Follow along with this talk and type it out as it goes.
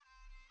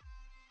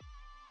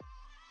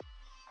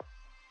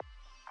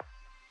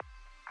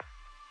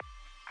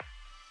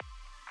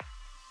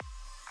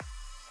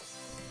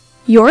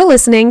You're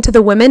listening to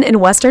the Women in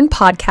Western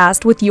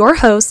podcast with your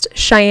host,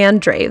 Cheyenne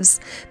Draves.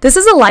 This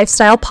is a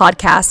lifestyle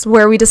podcast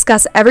where we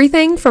discuss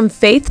everything from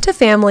faith to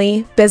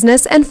family,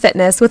 business, and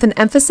fitness with an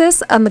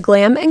emphasis on the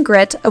glam and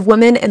grit of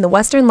women in the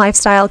Western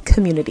lifestyle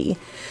community.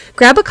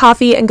 Grab a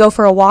coffee and go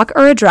for a walk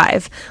or a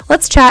drive.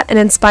 Let's chat and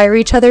inspire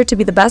each other to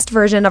be the best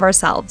version of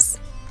ourselves.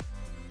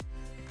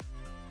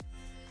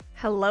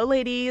 Hello,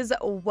 ladies.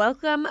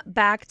 Welcome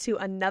back to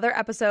another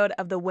episode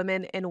of the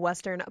Women in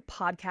Western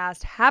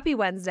podcast. Happy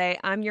Wednesday.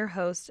 I'm your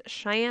host,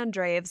 Cheyenne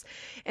Draves,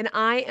 and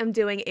I am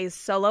doing a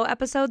solo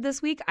episode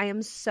this week. I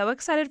am so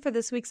excited for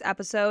this week's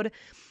episode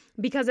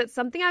because it's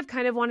something I've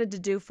kind of wanted to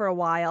do for a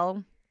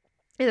while.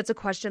 And it's a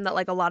question that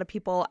a lot of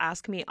people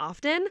ask me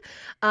often.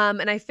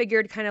 And I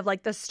figured kind of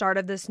the start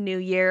of this new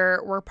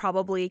year, we're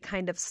probably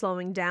kind of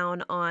slowing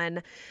down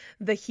on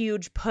the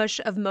huge push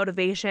of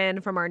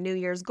motivation from our New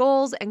Year's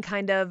goals and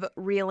kind of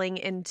reeling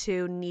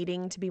into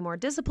needing to be more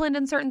disciplined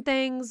in certain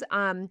things.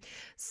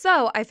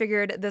 So I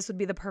figured this would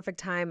be the perfect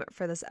time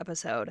for this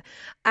episode.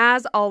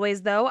 As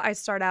always, though, I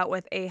start out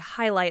with a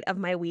highlight of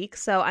my week.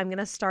 So I'm going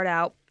to start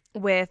out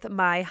with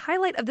my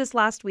highlight of this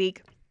last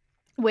week,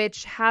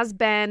 which has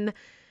been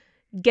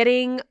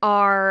getting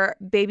our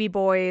baby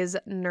boy's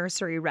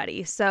nursery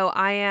ready. So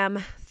I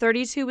am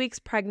 32 weeks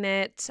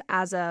pregnant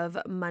as of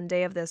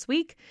Monday of this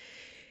week.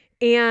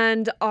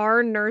 And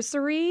our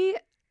nursery,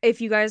 if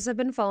you guys have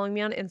been following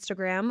me on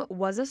Instagram,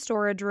 was a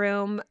storage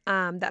room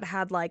that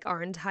had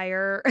our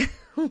entire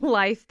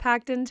life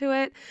packed into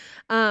it.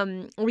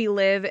 We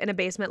live in a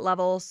basement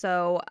level,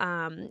 so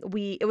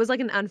it was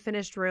an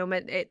unfinished room.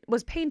 It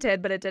was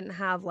painted, but it didn't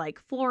have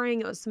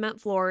flooring. It was cement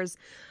floors.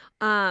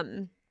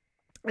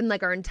 And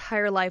our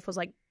entire life was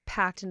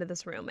packed into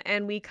this room.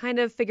 And we kind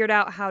of figured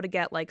out how to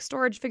get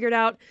storage figured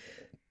out.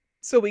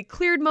 So we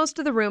cleared most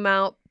of the room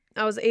out.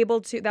 I was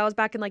able to, that was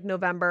back in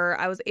November.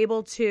 I was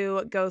able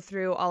to go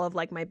through all of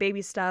my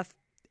baby stuff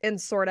and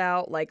sort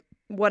out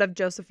what of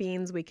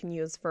Josephine's we can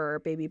use for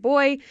baby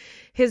boy.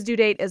 His due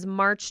date is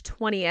March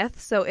 20th.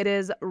 So it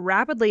is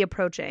rapidly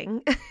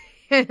approaching.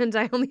 And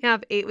I only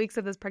have 8 weeks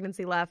of this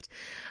pregnancy left.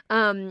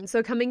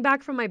 So coming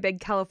back from my big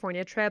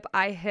California trip,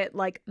 I hit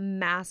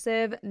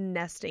massive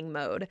nesting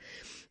mode.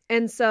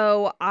 And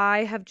so I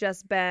have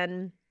just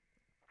been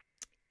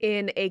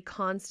in a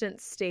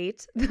constant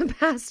state the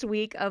past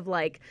week of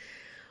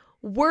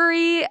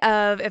worry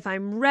of if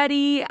I'm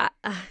ready.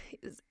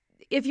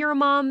 If you're a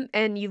mom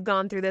and you've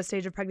gone through this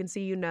stage of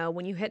pregnancy, you know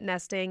when you hit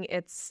nesting,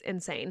 it's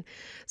insane.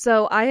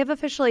 So I have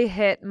officially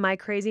hit my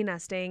crazy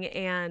nesting,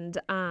 and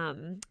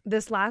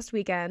this last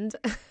weekend,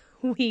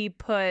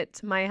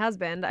 my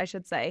husband, I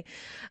should say,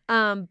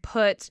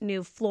 put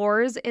new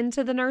floors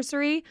into the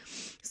nursery.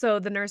 So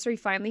the nursery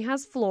finally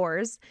has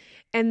floors,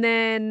 and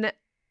then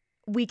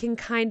we can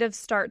kind of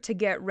start to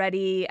get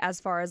ready as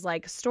far as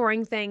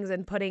storing things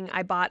and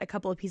I bought a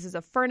couple of pieces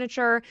of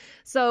furniture.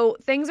 So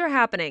things are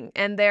happening,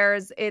 and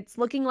it's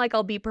looking like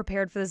I'll be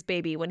prepared for this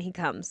baby when he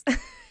comes.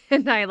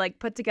 And I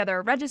put together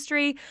a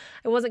registry.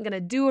 I wasn't going to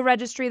do a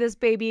registry this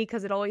baby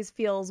because it always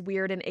feels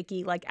weird and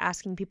icky,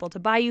 asking people to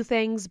buy you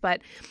things.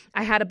 But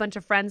I had a bunch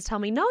of friends tell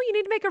me, no, you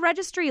need to make a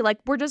registry.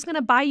 We're just going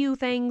to buy you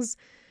things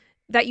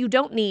that you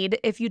don't need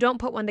if you don't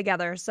put one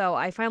together. So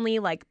I finally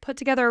put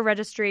together a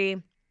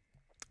registry.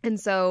 And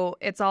so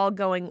it's all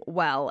going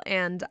well,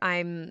 and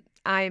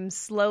I'm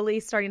slowly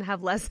starting to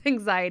have less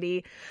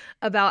anxiety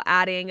about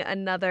adding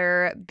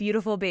another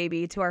beautiful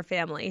baby to our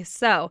family.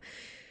 So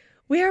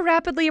we are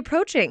rapidly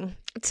approaching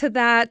to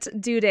that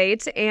due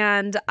date,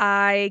 and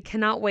I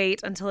cannot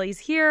wait until he's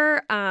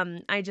here.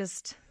 I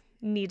just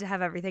need to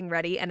have everything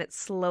ready, and it's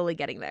slowly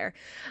getting there.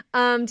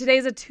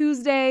 Today's a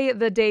Tuesday,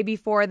 the day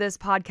before this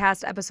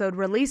podcast episode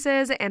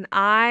releases, and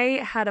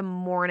I had a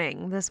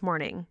morning this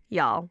morning,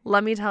 y'all.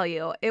 Let me tell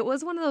you, it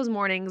was one of those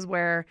mornings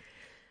where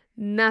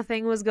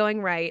nothing was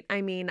going right.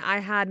 I mean, I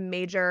had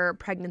major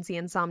pregnancy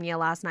insomnia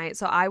last night,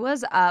 so I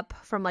was up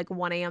from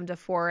 1 a.m. to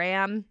 4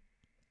 a.m.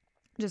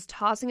 just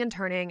tossing and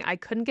turning. I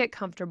couldn't get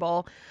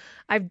comfortable.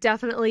 I've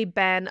definitely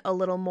been a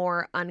little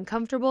more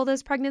uncomfortable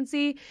this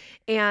pregnancy,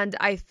 and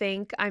I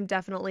think I'm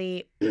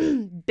definitely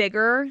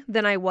bigger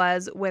than I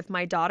was with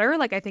my daughter.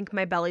 I think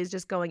my belly's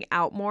just going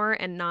out more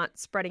and not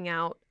spreading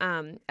out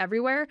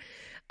everywhere.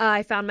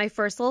 I found my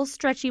first little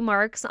stretchy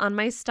marks on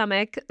my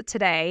stomach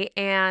today,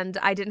 and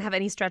I didn't have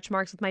any stretch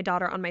marks with my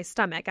daughter on my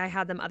stomach. I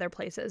had them other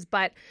places,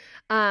 but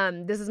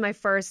this is my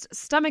first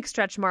stomach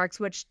stretch marks,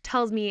 which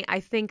tells me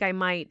I think I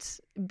might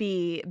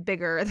be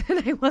bigger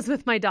than I was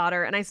with my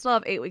daughter, and I still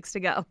have 8 weeks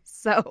to go.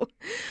 So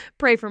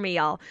pray for me,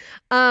 y'all.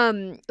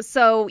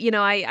 So,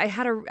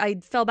 I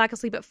fell back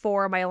asleep at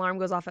 4. My alarm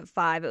goes off at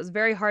 5. It was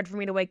very hard for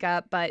me to wake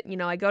up, but,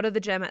 I go to the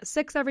gym at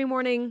 6 every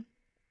morning.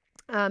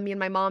 Me and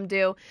my mom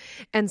do.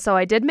 And so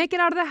I did make it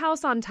out of the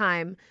house on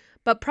time,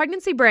 but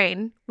pregnancy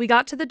brain, we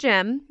got to the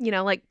gym,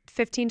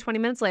 15, 20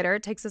 minutes later.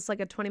 It takes us a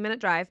 20-minute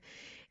drive,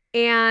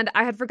 and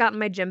I had forgotten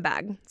my gym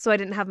bag. So I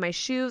didn't have my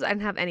shoes. I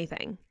didn't have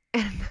anything.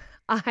 And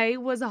I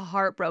was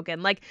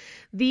heartbroken.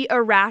 The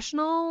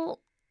irrational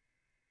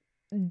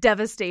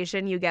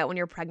devastation you get when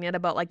you're pregnant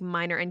about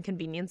minor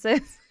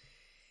inconveniences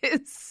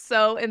It's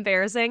so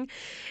embarrassing.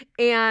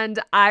 And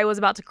I was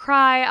about to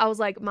cry. I was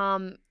like,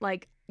 Mom,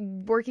 like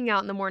working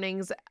out in the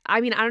mornings.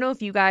 I mean, I don't know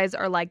if you guys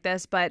are like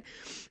this, but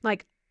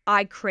like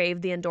I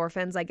crave the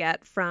endorphins I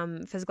get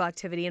from physical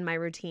activity in my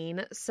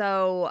routine.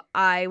 So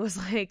I was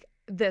like,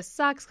 this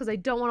sucks because I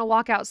don't want to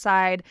walk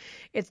outside.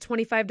 It's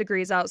 25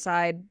 degrees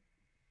outside.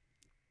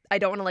 I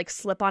don't want to like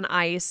slip on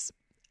ice.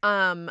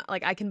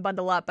 Like I can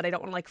bundle up, but I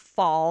don't want to like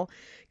fall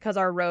because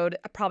our road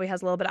probably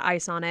has a little bit of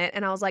ice on it.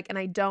 And I was like, and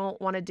I don't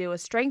want to do a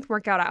strength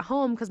workout at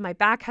home because my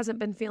back hasn't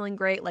been feeling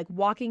great. Like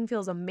walking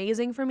feels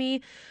amazing for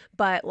me,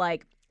 but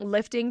like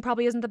lifting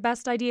probably isn't the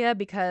best idea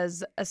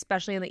because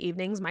especially in the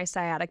evenings, my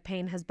sciatic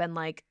pain has been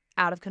like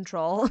out of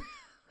control.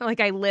 Like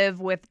I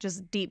live with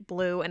just deep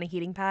blue and a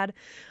heating pad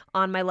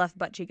on my left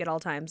butt cheek at all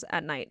times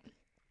at night.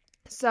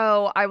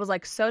 So I was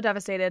like so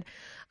devastated.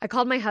 I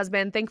called my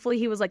husband. Thankfully,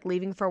 he was like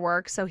leaving for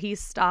work. So he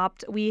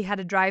stopped. We had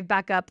to drive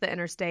back up the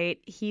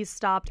interstate. He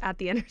stopped at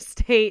the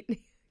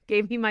interstate,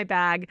 gave me my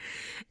bag,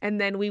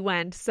 and then we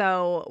went.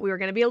 So we were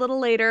going to be a little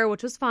later,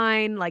 which was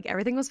fine. Like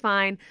everything was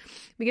fine.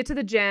 We get to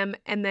the gym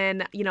and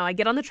then, I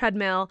get on the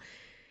treadmill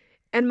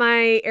and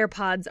my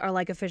AirPods are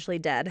like officially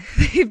dead.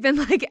 They've been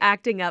like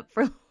acting up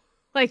for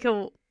like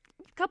a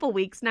couple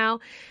weeks now.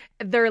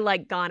 They're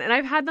like gone. And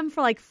I've had them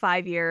for like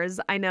 5 years.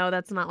 I know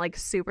that's not like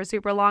super,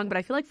 super long, but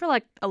I feel like for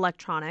like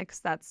electronics,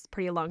 that's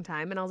pretty a long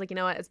time. And I was like, you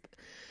know what?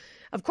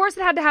 Of course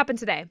it had to happen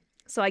today.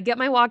 So I get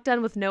my walk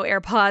done with no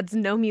AirPods,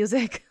 no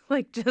music,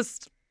 like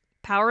just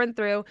powering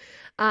through.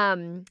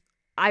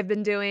 I've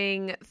been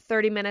doing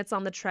 30 minutes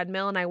on the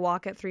treadmill and I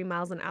walk at 3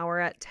 miles an hour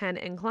at 10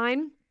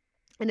 incline.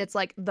 And it's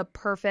like the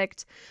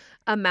perfect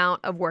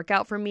amount of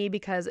workout for me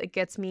because it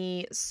gets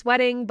me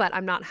sweating, but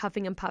I'm not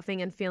huffing and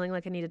puffing and feeling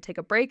like I need to take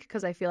a break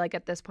because I feel like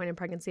at this point in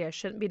pregnancy, I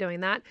shouldn't be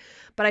doing that.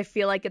 But I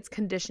feel like it's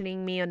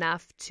conditioning me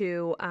enough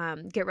to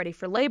get ready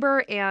for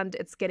labor and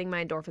it's getting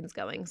my endorphins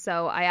going.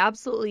 So I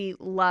absolutely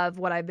love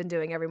what I've been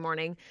doing every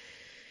morning.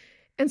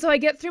 And so I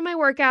get through my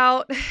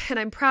workout and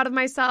I'm proud of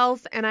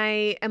myself and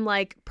I am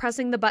like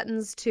pressing the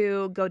buttons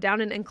to go down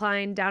an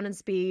incline, down in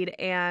speed,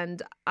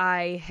 and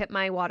I hit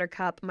my water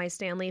cup. My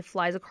Stanley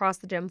flies across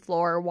the gym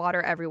floor,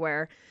 water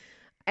everywhere.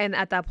 And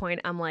at that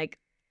point, I'm like,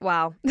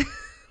 wow,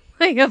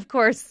 like, of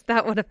course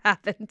that would have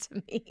happened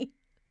to me.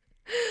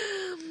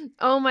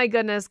 Oh my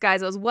goodness,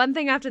 guys. It was one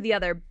thing after the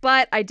other,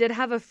 but I did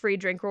have a free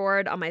drink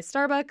reward on my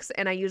Starbucks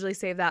and I usually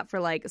save that for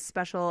like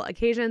special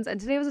occasions. And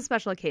today was a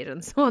special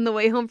occasion. So on the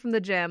way home from the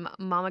gym,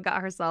 Mama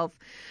got herself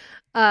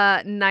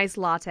a nice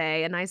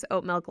latte, a nice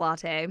oat milk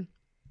latte.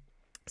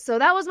 So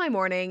that was my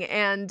morning.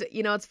 And,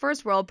 it's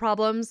first world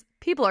problems.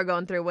 People are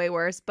going through way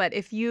worse. But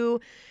if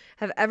you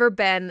have ever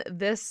been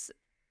this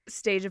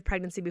stage of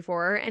pregnancy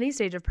before or any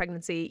stage of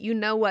pregnancy, you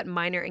know what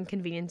minor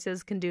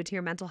inconveniences can do to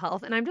your mental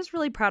health. And I'm just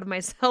really proud of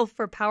myself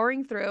for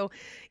powering through,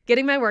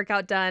 getting my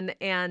workout done,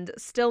 and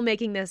still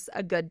making this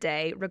a good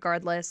day,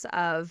 regardless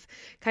of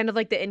kind of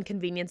like the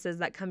inconveniences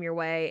that come your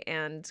way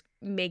and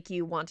make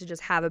you want to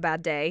just have a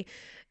bad day.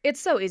 It's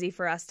so easy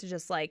for us to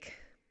just like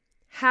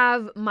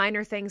have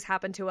minor things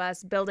happen to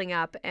us, building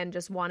up and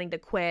just wanting to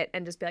quit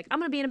and just be like, I'm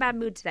going to be in a bad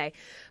mood today.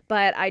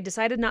 But I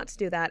decided not to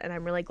do that. And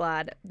I'm really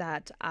glad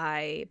that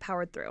I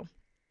powered through.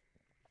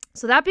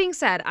 So that being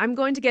said, I'm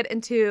going to get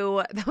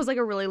into, that was like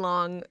a really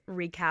long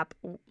recap,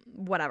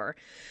 whatever.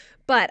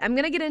 But I'm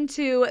going to get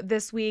into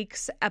this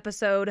week's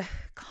episode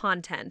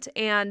content.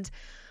 And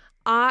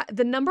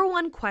the number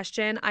one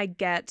question I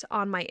get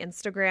on my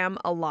Instagram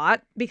a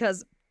lot,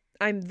 because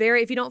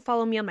if you don't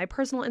follow me on my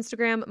personal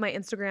Instagram, my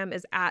Instagram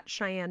is at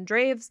Cheyenne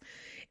Draves,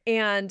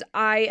 and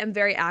I am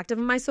very active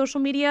in my social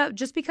media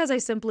just because I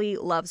simply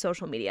love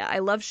social media. I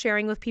love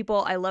sharing with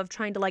people. I love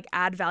trying to like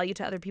add value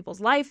to other people's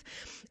life.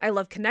 I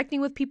love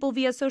connecting with people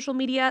via social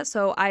media.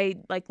 So I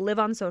like live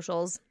on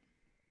socials.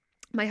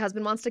 My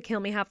husband wants to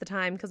kill me half the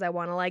time because I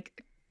want to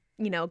like,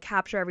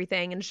 capture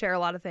everything and share a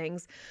lot of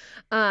things.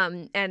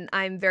 And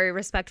I'm very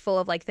respectful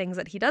of like things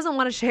that he doesn't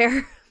want to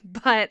share,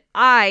 but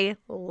I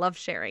love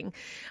sharing.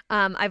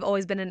 I've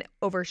always been an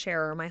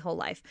oversharer my whole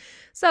life.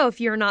 So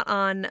if you're not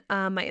on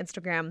my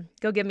Instagram,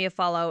 go give me a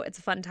follow. It's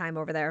a fun time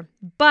over there.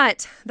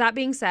 But that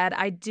being said,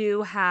 I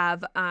do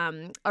have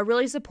a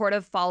really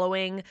supportive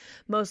following,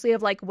 mostly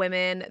of like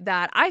women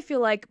that I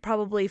feel like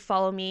probably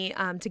follow me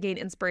to gain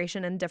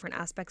inspiration in different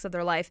aspects of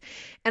their life.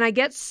 And I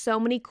get so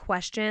many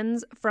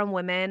questions from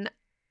women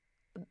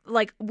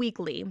like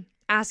weekly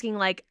asking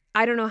like,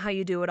 I don't know how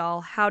you do it all.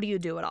 How do you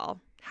do it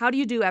all? How do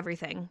you do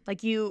everything?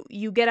 Like you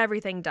get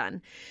everything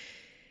done.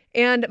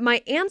 And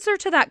my answer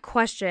to that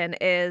question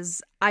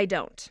is I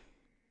don't.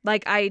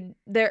 Like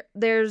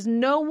there's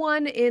no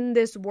one in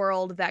this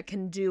world that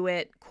can do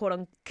it, quote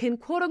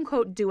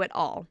unquote do it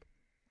all.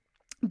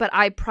 But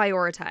I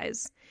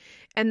prioritize.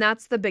 And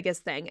that's the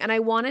biggest thing. And I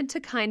wanted to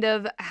kind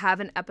of have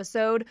an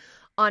episode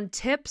on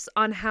tips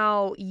on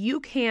how you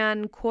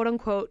can, quote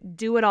unquote,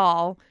 do it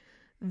all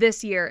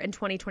this year in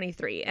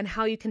 2023 and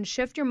how you can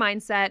shift your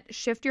mindset,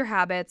 shift your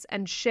habits,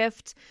 and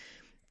shift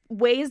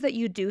ways that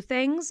you do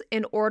things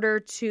in order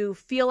to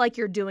feel like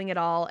you're doing it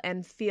all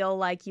and feel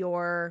like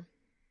you're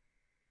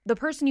the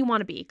person you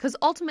want to be. Because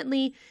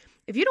ultimately,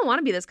 if you don't want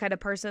to be this kind of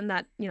person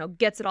that,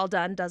 gets it all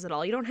done, does it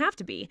all, you don't have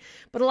to be.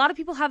 But a lot of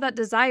people have that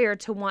desire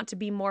to want to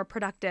be more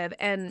productive.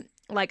 And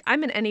like,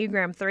 I'm an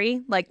Enneagram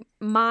 3. Like,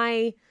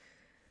 my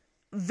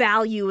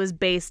value is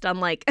based on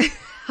like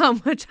how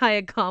much I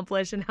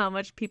accomplish and how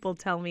much people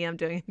tell me I'm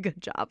doing a good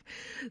job.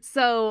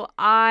 So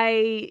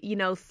I,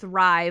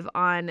 thrive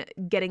on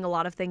getting a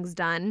lot of things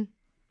done.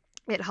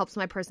 It helps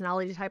my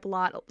personality type a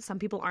lot. Some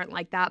people aren't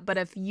like that. But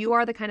if you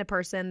are the kind of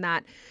person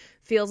that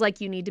feels like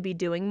you need to be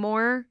doing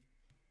more,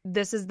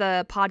 this is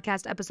the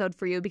podcast episode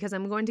for you, because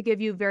I'm going to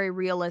give you very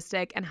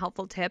realistic and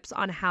helpful tips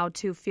on how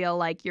to feel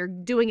like you're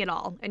doing it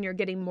all and you're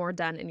getting more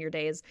done in your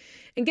days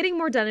and getting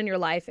more done in your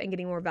life and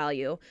getting more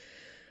value.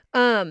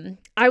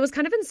 I was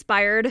kind of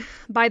inspired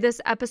by this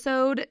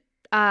episode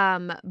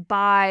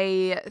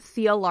by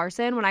Thea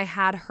Larson when I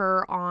had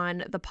her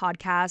on the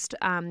podcast.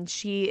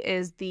 She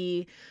is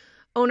the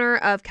owner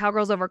of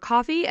Cowgirls Over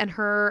Coffee, and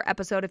her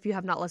episode, if you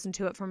have not listened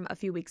to it from a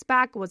few weeks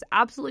back, was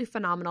absolutely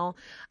phenomenal.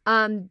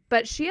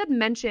 But she had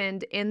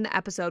mentioned in the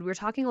episode, we were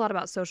talking a lot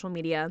about social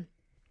media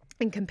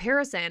and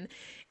comparison,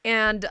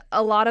 and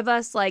a lot of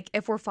us, like,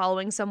 if we're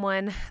following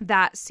someone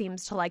that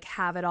seems to like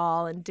have it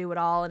all and do it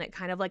all, and it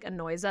kind of like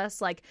annoys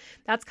us, like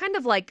that's kind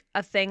of like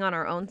a thing on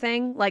our own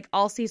thing. Like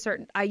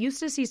I used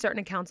to see certain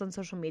accounts on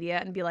social media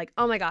and be like,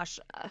 oh my gosh,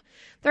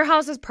 their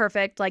house is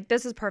perfect. Like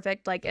this is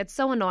perfect. Like it's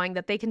so annoying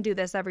that they can do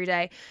this every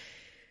day.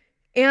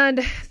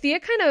 And Thea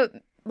kind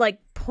of like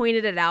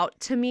pointed it out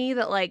to me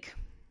that like,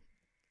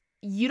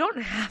 you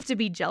don't have to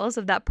be jealous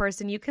of that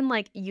person. You can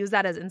like use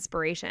that as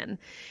inspiration.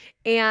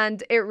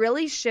 And it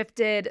really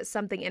shifted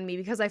something in me,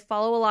 because I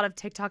follow a lot of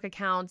TikTok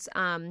accounts,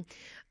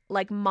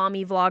 like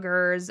mommy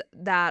vloggers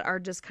that are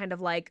just kind of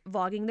like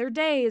vlogging their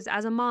days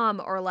as a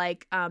mom, or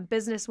like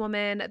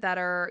businesswomen that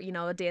are,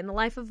 a day in the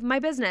life of my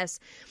business.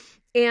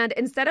 And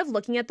instead of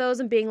looking at those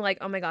and being like,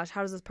 oh my gosh,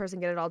 how does this person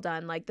get it all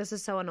done? Like, this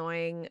is so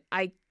annoying.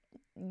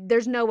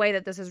 There's no way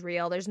that this is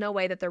real. There's no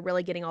way that they're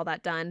really getting all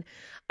that done.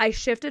 I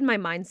shifted my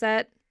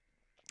mindset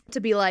to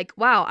be like,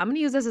 wow, I'm going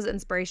to use this as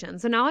inspiration.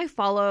 So now I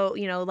follow,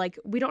 like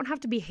we don't have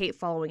to be hate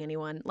following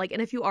anyone. Like,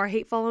 and if you are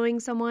hate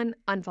following someone,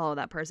 unfollow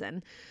that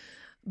person.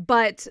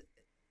 But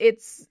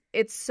it's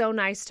so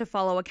nice to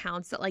follow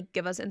accounts that like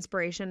give us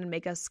inspiration and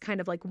make us kind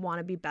of like want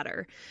to be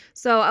better.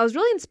 So I was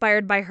really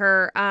inspired by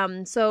her.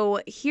 So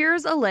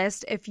here's a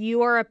list. If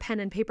you are a pen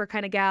and paper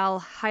kind of gal,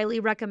 highly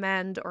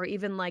recommend, or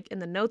even like in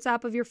the notes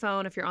app of your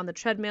phone, if you're on the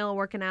treadmill,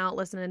 working out,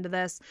 listening to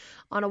this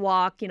on a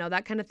walk,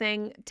 that kind of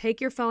thing,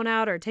 take your phone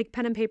out or take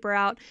pen and paper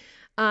out,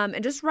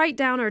 and just write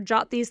down or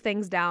jot these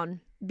things down,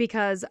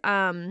 because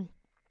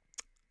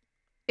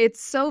it's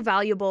so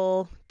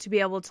valuable to be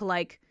able to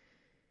like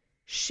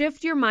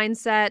shift your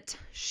mindset,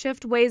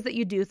 shift ways that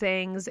you do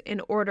things in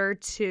order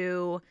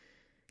to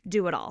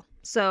do it all.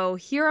 So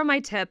here are my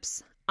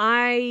tips.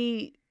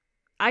 I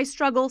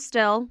struggle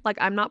still, like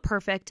I'm not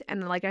perfect.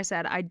 And like I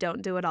said, I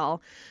don't do it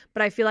all,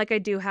 but I feel like I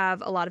do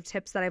have a lot of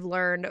tips that I've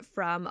learned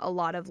from a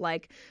lot of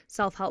like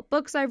self-help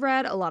books I've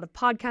read, a lot of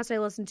podcasts I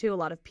listen to, a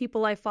lot of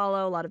people I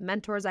follow, a lot of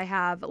mentors I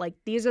have. Like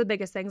these are the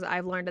biggest things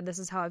I've learned, and this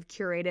is how I've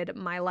curated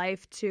my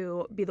life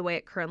to be the way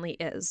it currently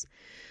is.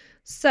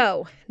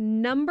 So,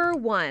 number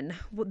one,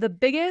 the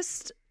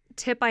biggest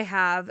tip I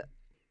have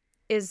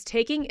is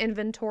taking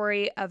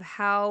inventory of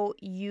how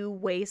you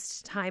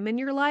waste time in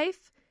your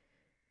life,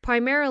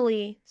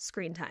 primarily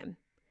screen time.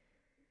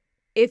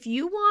 If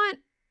you want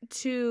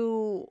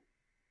to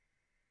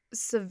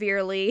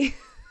severely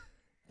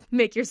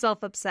make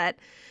yourself upset,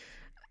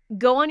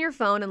 go on your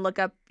phone and look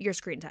up your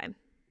screen time.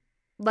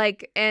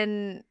 Like,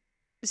 and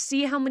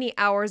see how many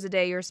hours a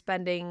day you're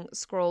spending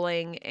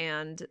scrolling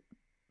and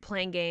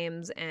playing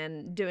games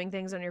and doing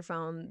things on your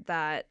phone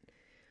that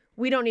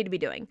we don't need to be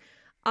doing.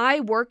 I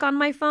work on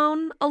my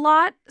phone a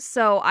lot,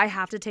 so I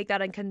have to take that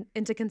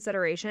into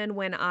consideration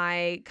when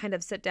I kind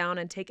of sit down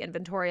and take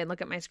inventory and look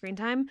at my screen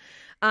time,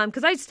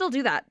 because I still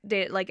do that.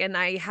 And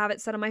I have it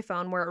set on my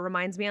phone where it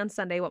reminds me on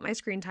Sunday what my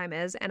screen time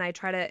is, and I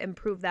try to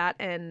improve that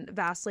and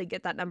vastly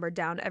get that number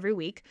down every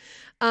week.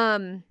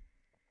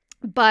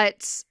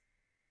 But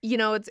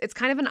it's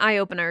kind of an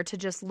eye-opener to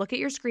just look at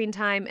your screen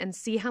time and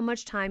see how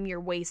much time you're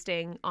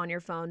wasting on your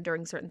phone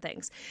during certain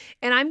things.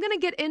 And I'm going to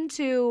get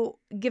into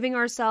giving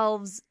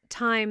ourselves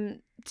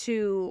time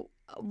to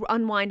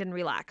unwind and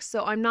relax.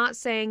 So I'm not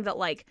saying that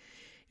like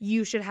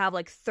you should have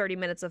like 30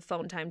 minutes of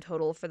phone time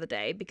total for the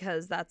day,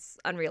 because that's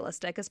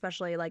unrealistic,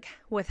 especially like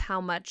with how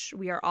much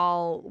we are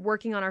all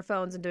working on our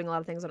phones and doing a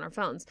lot of things on our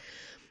phones.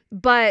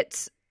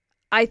 But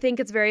I think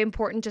it's very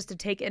important just to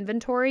take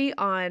inventory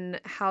on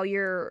how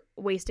you're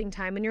wasting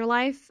time in your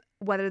life,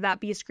 whether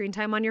that be screen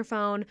time on your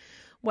phone,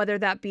 whether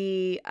that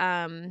be,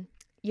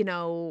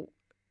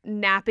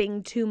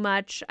 napping too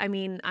much. I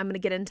mean, I'm going to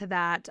get into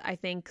that. I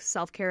think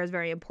self-care is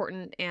very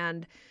important,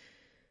 and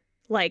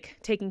like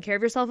taking care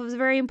of yourself is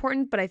very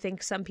important, but I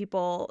think some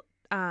people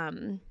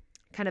kind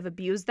of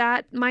abuse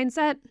that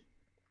mindset.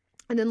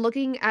 And then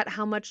looking at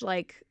how much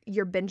like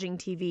you're binging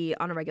TV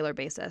on a regular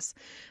basis.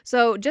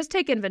 So just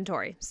take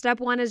inventory.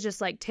 Step 1 is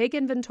just like take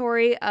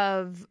inventory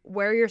of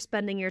where you're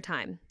spending your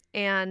time.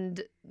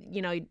 And,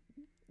 you know,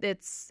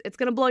 it's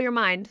going to blow your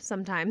mind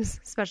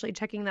sometimes, especially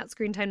checking that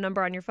screen time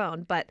number on your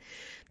phone. But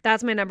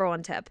that's my number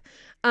 1 tip.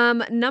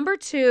 Number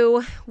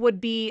 2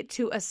 would be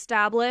to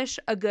establish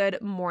a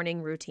good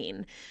morning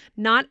routine.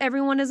 Not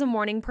everyone is a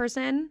morning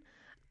person.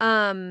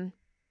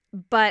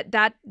 But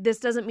this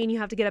doesn't mean you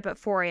have to get up at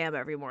 4 a.m.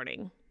 every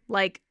morning.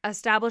 Like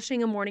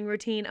establishing a morning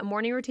routine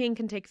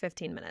can take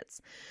 15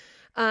 minutes.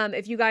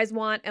 If you guys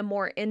want a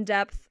more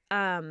in-depth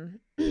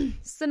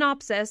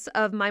synopsis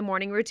of my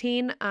morning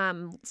routine,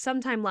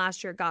 sometime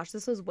last year, gosh,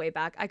 this was way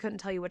back. I couldn't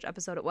tell you which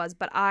episode it was,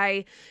 but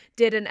I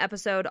did an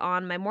episode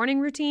on my morning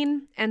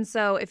routine. And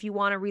so if you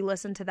want to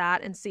re-listen to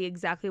that and see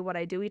exactly what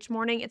I do each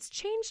morning, it's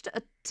changed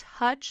a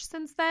touch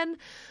since then,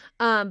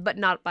 but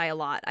not by a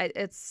lot.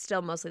 It's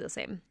still mostly the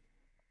same.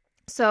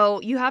 So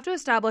you have to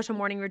establish a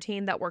morning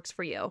routine that works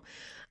for you.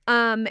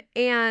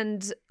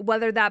 And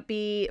whether that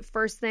be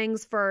first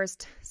things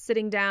first,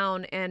 sitting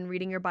down and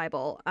reading your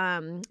Bible.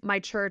 My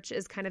church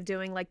is kind of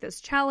doing like this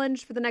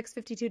challenge for the next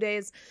 52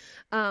 days,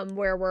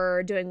 where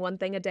we're doing one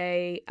thing a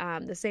day,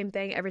 the same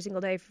thing every single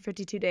day for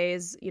 52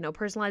 days, you know,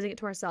 personalizing it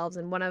to ourselves.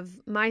 And one of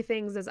my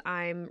things is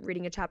I'm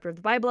reading a chapter of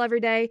the Bible every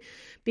day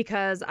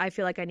because I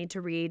feel like I need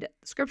to read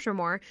scripture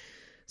more.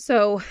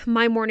 So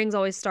my mornings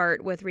always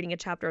start with reading a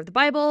chapter of the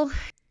Bible.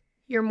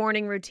 Your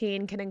morning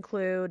routine can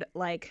include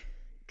like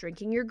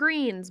drinking your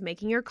greens,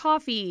 making your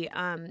coffee,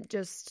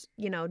 just,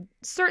 you know,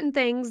 certain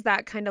things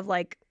that kind of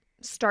like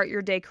start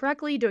your day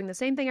correctly, doing the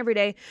same thing every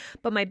day.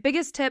 But my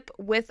biggest tip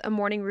with a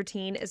morning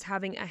routine is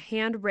having a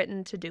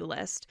handwritten to-do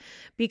list,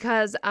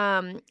 because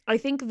I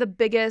think the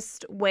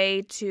biggest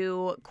way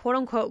to quote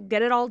unquote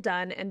get it all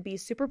done and be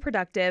super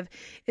productive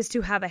is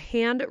to have a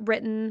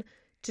handwritten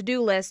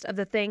to-do list of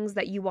the things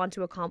that you want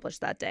to accomplish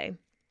that day.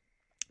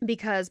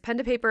 Because pen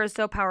to paper is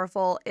so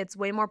powerful. It's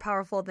way more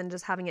powerful than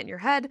just having it in your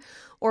head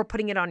or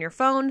putting it on your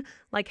phone.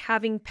 Like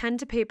having pen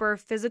to paper,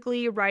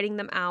 physically writing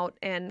them out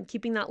and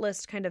keeping that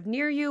list kind of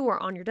near you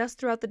or on your desk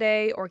throughout the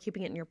day, or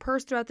keeping it in your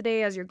purse throughout the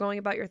day as you're going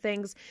about your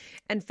things,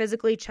 and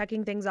physically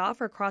checking things off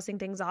or crossing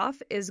things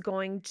off is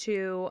going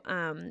to,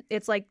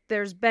 it's like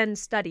there's been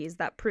studies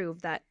that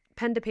prove that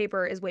pen to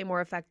paper is way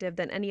more effective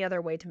than any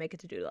other way to make a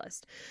to-do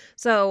list.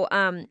 So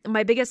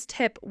my biggest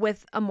tip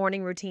with a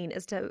morning routine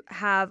is to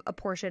have a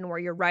portion where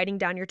you're writing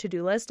down your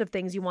to-do list of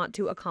things you want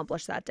to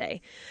accomplish that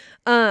day.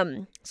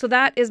 So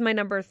that is my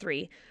number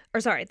 3.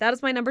 That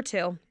is my number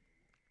 2.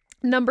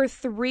 Number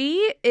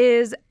 3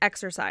 is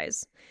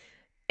exercise.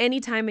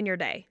 Anytime in your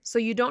day. So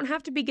you don't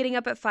have to be getting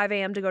up at 5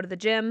 a.m. to go to the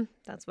gym.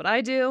 That's what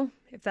I do.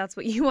 If that's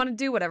what you want to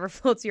do, whatever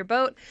floats your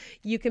boat.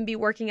 You can be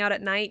working out at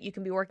night. You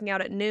can be working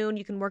out at noon.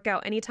 You can work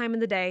out anytime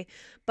in the day.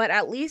 But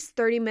at least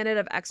 30 minutes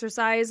of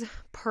exercise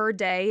per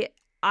day,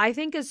 I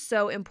think, is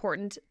so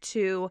important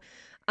to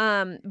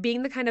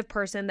being the kind of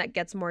person that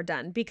gets more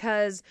done.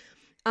 Because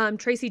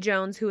Tracy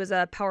Jones, who is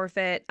a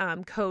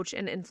PowerFit coach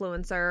and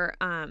influencer,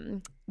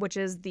 which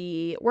is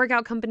the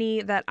workout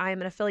company that I'm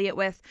an affiliate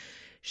with,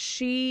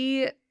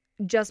 she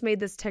just made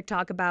this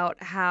TikTok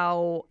about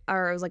how,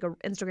 or it was like an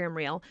Instagram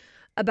reel,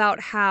 about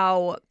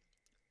how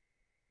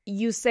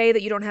you say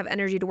that you don't have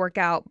energy to work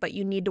out, but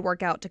you need to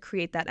work out to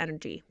create that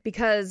energy.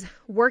 Because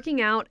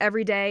working out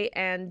every day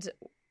and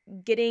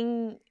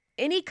getting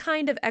any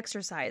kind of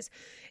exercise,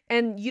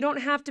 and you don't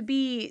have to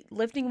be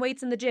lifting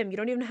weights in the gym. You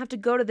don't even have to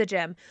go to the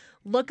gym.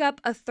 Look up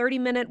a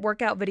 30-minute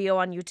workout video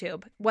on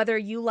YouTube. Whether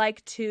you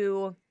like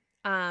to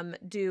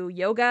do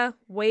yoga,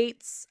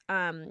 weights,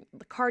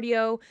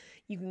 cardio,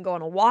 you can go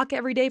on a walk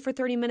every day for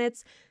 30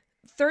 minutes.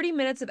 30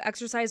 minutes of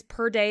exercise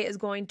per day is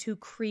going to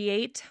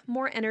create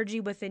more energy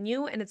within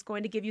you, and it's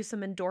going to give you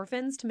some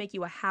endorphins to make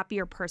you a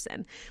happier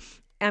person.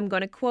 I'm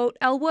going to quote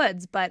Elle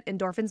Woods, but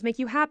endorphins make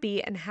you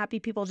happy, and happy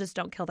people just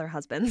don't kill their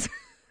husbands.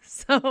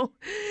 So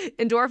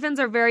endorphins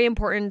are very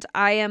important.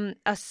 I am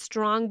a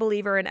strong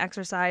believer in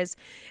exercise.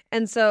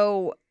 And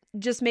so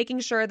just making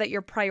sure that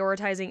you're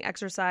prioritizing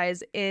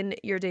exercise in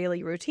your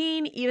daily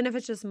routine, even if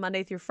it's just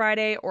Monday through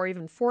Friday or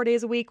even 4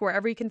 days a week,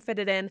 wherever you can fit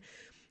it in.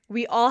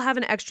 We all have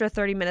an extra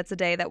 30 minutes a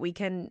day that we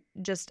can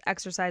just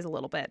exercise a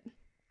little bit.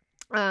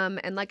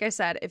 And like I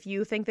said, if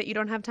you think that you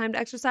don't have time to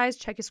exercise,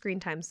 check your screen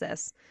time,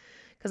 sis.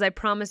 Because I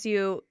promise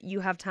you,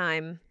 you have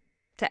time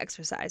to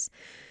exercise.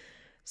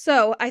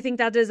 So I think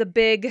that is a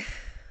big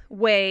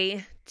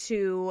way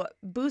to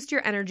boost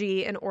your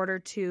energy in order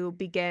to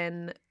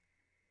begin,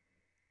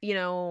 you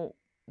know,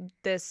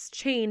 this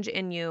change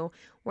in you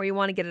where you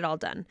want to get it all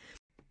done.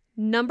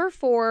 Number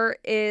 4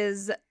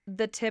 is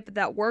the tip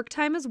that work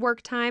time is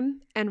work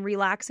time and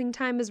relaxing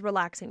time is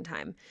relaxing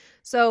time.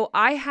 So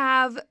I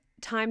have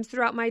times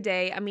throughout my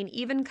day, I mean,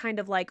 even kind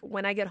of like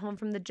when I get home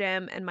from the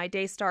gym and my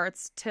day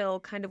starts till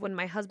kind of when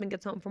my husband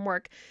gets home from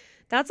work,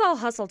 that's all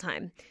hustle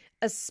time,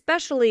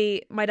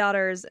 especially my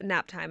daughter's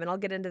nap time. And I'll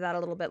get into that a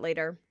little bit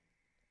later.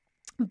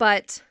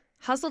 But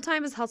hustle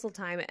time is hustle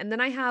time. And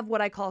then I have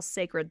what I call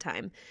sacred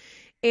time.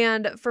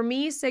 And for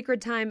me,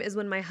 sacred time is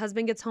when my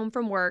husband gets home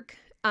from work.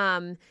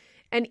 And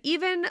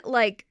even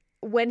like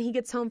when he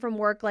gets home from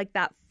work, like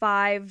that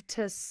 5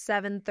 to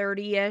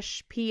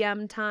 7:30-ish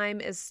p.m. time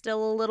is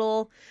still a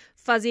little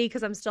fuzzy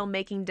because I'm still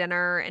making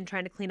dinner and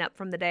trying to clean up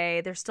from the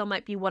day. There still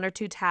might be 1 or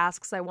 2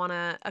 tasks I want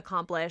to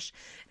accomplish.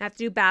 I have to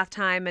do bath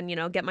time and,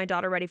 get my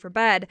daughter ready for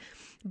bed.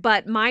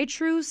 But my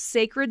true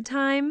sacred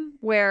time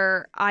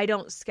where I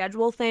don't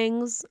schedule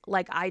things,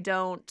 like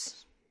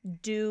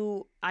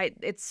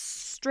it's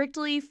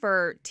strictly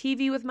for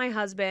TV with my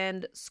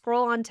husband,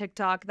 scroll on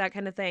TikTok, that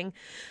kind of thing,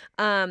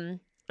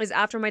 is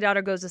after my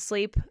daughter goes to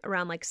sleep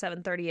around like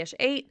 7:30-ish,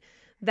 8.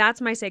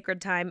 That's my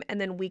sacred time. And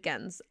then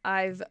weekends.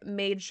 I've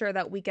made sure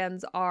that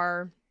weekends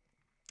are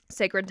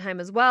sacred time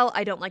as well.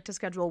 I don't like to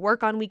schedule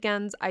work on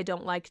weekends. I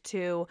don't like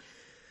to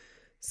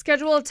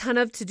schedule a ton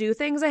of to-do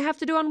things I have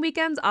to do on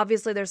weekends.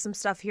 Obviously, there's some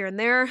stuff here and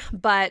there,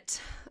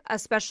 but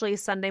especially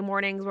Sunday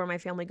mornings where my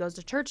family goes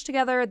to church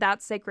together,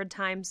 that's sacred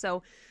time.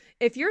 So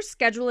if you're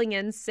scheduling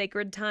in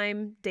sacred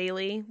time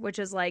daily, which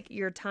is like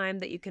your time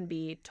that you can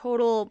be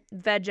total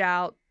veg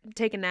out,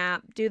 take a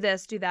nap, do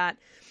this, do that,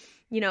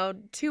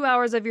 2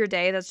 hours of your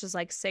day, that's just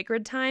like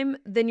sacred time,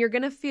 then you're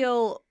going to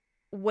feel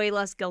way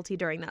less guilty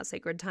during that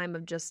sacred time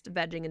of just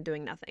vegging and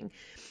doing nothing.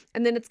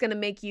 And then it's going to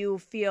make you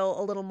feel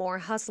a little more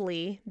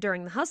hustly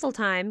during the hustle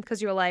time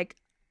because you're like,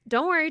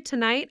 don't worry,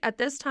 tonight at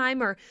this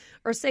time, or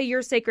say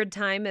your sacred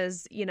time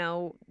is,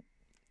 2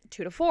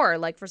 to 4.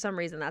 Like for some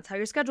reason, that's how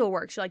your schedule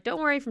works. You're like, don't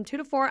worry, from 2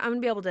 to 4, I'm going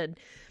to be able to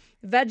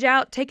veg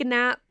out, take a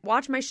nap,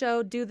 watch my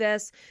show, do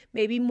this.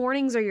 Maybe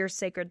mornings are your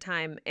sacred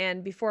time.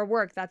 And before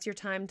work, that's your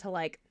time to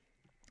like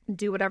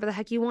do whatever the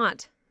heck you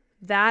want.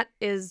 That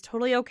is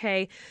totally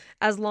okay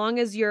as long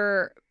as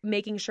you're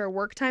making sure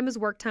work time is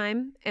work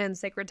time and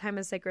sacred time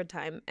is sacred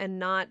time, and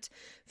not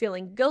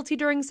feeling guilty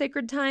during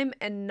sacred time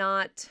and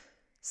not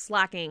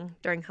slacking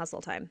during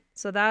hustle time.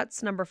 So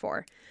that's number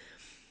 4.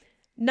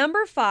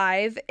 Number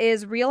 5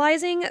 is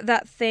realizing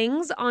that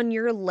things on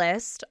your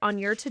list, on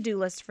your to-do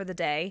list for the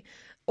day,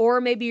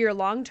 or maybe your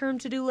long-term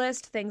to-do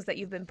list, things that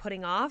you've been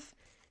putting off,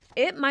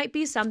 it might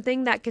be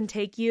something that can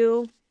take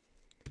you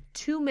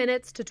 2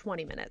 minutes to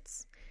 20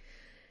 minutes.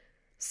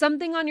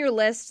 Something on your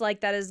list like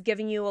that is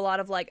giving you a lot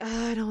of like,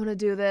 oh, I don't want to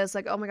do this.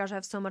 Like, oh my gosh, I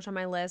have so much on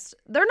my list.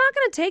 They're not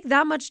going to take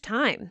that much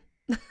time.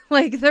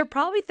 Like, they're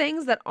probably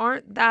things that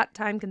aren't that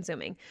time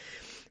consuming.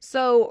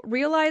 So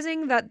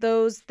realizing that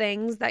those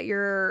things that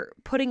you're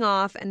putting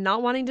off and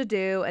not wanting to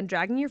do and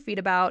dragging your feet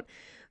about,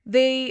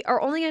 they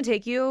are only going to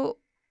take you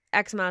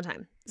X amount of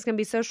time. It's going to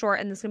be so short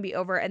and it's going to be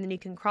over, and then you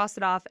can cross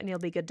it off and you'll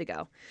be good to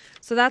go.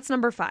 So that's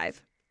number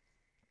 5.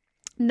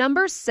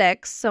 Number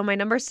 6, so my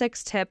number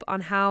 6 tip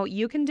on how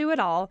you can do it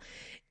all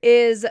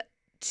is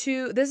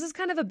this is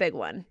kind of a big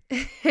one.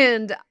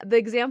 And the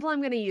example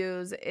I'm going to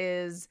use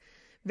is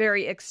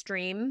very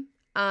extreme,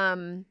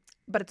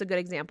 but it's a good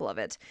example of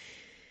it.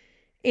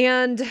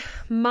 And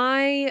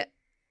my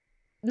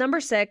number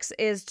 6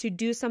 is to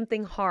do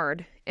something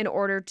hard in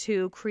order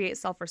to create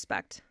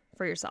self-respect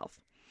for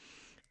yourself.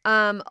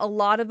 A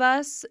lot of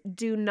us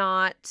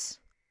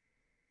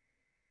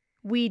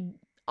we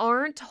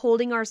aren't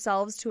holding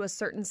ourselves to a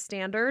certain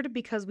standard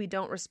because we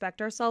don't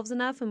respect ourselves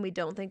enough and we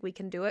don't think we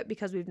can do it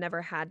because we've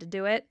never had to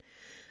do it.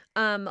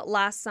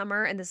 Last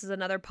summer, and this is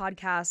another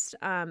podcast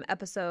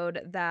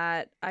episode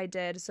that I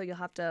did, so you'll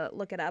have to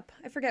look it up.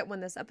 I forget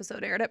when this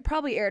episode aired. It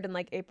probably aired in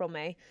like April,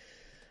 May.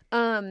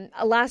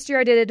 Last year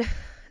I did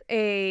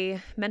a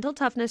mental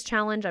toughness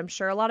challenge. I'm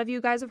sure a lot of you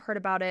guys have heard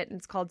about it, and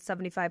it's called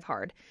 75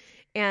 Hard.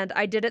 And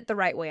I did it the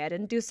right way. I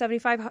didn't do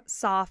 75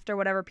 soft or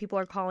whatever people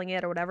are calling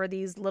it, or whatever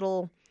these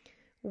little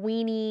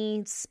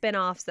weenie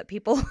spin-offs that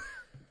people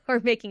are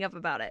making up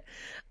about it.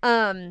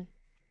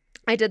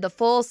 I did the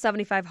full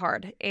 75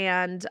 hard,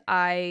 and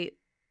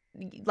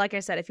like I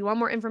said, if you want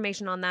more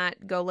information on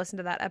that, go listen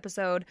to that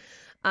episode.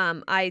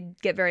 I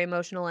get very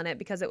emotional in it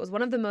because it was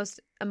one of the most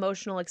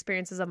emotional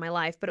experiences of my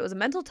life, but it was a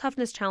mental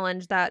toughness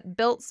challenge that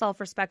built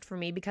self-respect for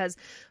me because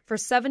for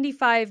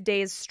 75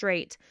 days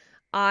straight,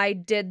 I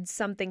did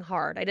something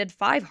hard. I did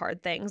 5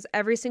 hard things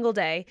every single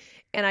day,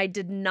 and I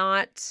did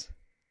not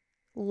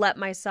let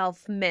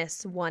myself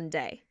miss one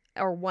day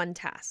or one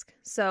task.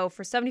 So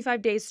for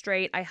 75 days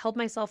straight, I held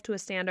myself to a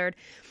standard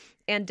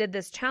and did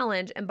this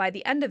challenge. And by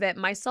the end of it,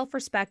 my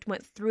self-respect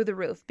went through the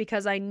roof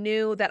because I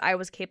knew that I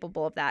was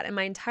capable of that. In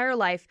my entire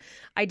life,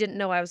 I didn't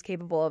know I was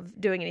capable of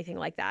doing anything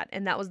like that.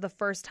 And that was the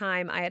first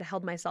time I had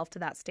held myself to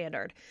that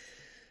standard.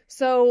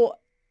 So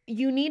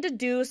you need to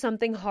do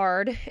something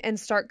hard and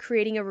start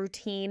creating a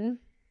routine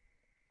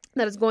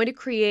that is going to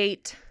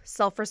create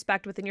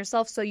self-respect within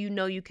yourself so you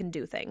know you can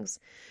do things.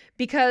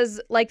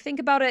 Because, like, think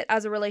about it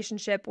as a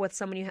relationship with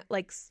someone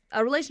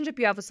a relationship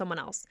you have with someone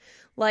else.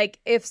 Like,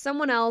 if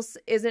someone else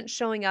isn't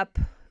showing up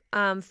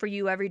for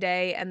you every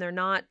day and they're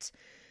not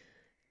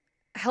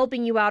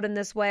helping you out in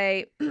this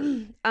way,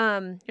 you're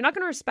not going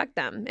to respect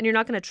them and you're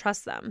not going to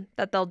trust them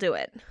that they'll do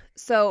it.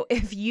 So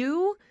if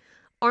you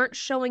aren't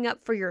showing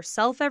up for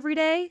yourself every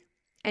day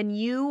and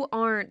you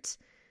aren't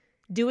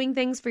doing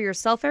things for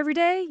yourself every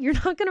day, you're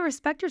not going to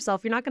respect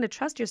yourself. You're not going to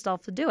trust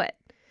yourself to do it.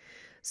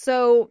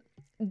 So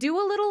do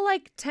a little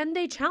like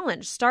 10-day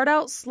challenge. Start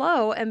out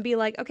slow and be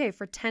like, okay,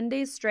 for 10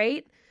 days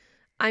straight,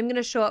 I'm going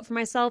to show up for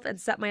myself and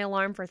set my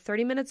alarm for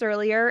 30 minutes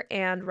earlier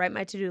and write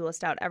my to-do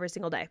list out every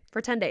single day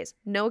for 10 days.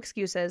 No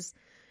excuses.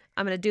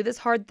 I'm going to do this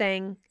hard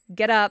thing,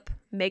 get up,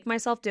 make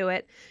myself do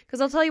it.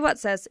 Because I'll tell you what,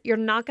 sis, you're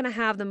not going to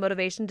have the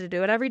motivation to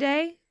do it every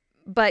day,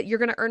 but you're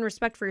going to earn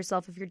respect for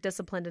yourself if you're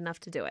disciplined enough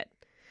to do it.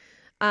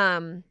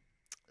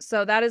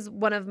 So that is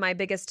one of my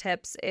biggest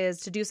tips, is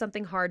to do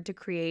something hard to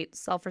create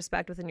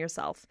self-respect within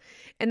yourself.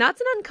 And that's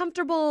an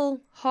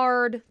uncomfortable,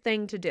 hard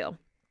thing to do.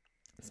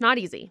 It's not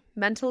easy.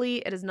 Mentally,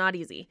 it is not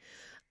easy.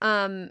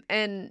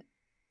 And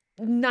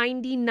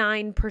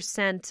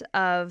 99%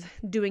 of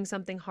doing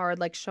something hard,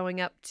 like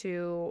showing up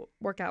to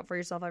work out for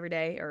yourself every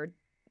day or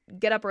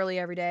get up early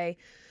every day,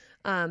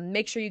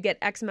 make sure you get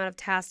X amount of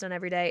tasks done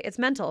every day. It's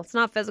mental. It's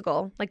not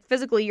physical. Like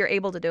physically, you're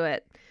able to do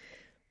it.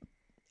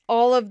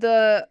 All of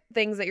the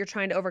things that you're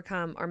trying to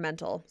overcome are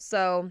mental.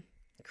 So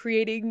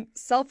creating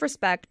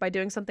self-respect by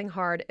doing something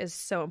hard is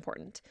so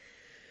important.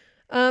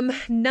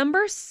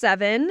 Number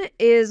 7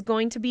 is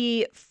going to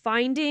be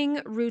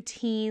finding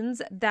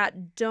routines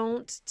that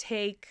don't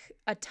take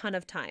a ton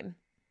of time.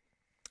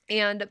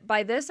 And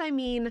by this, I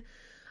mean,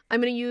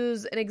 I'm going to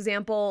use an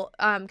example,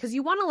 because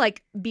you want to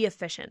like be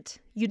efficient.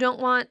 You don't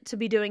want to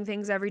be doing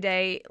things every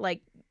day,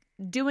 like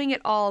doing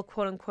it all,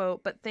 quote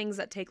unquote, but things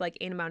that take like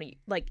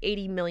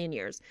 80 million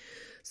years.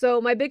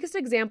 So my biggest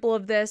example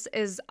of this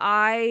is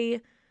my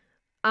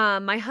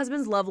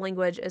husband's love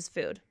language is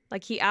food.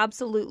 Like he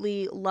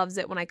absolutely loves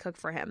it when I cook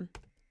for him.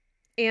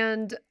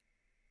 And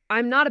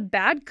I'm not a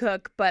bad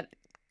cook, but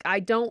I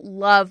don't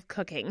love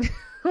cooking.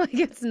 Like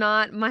it's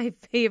not my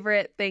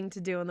favorite thing to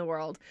do in the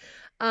world.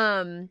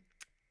 And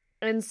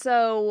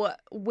so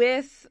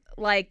with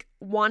like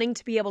wanting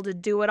to be able to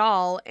do it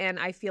all, and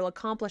I feel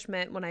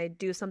accomplishment when I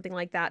do something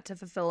like that to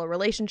fulfill a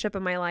relationship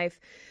in my life,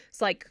 it's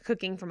like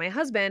cooking for my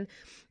husband.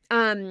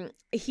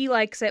 He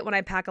likes it when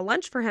I pack a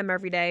lunch for him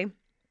every day.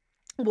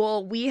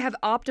 Well, we have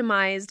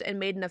optimized and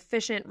made an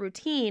efficient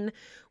routine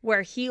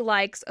where he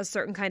likes a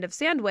certain kind of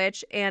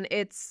sandwich, and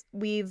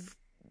we've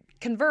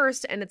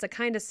conversed, and it's a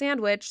kind of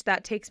sandwich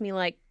that takes me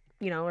like,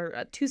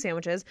 or 2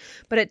 sandwiches,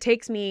 but it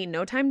takes me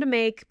no time to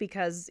make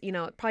because,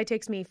 it probably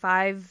takes me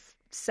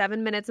 5-7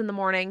 minutes in the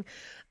morning.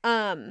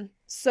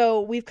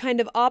 So we've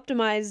kind of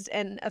optimized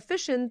and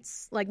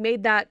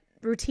made that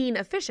routine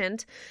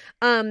efficient,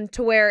 to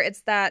where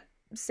it's that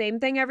same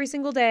thing every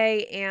single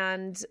day,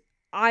 and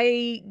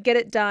I get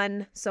it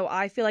done, so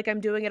I feel like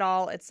I'm doing it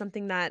all. It's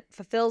something that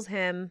fulfills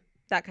him,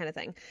 that kind of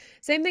thing.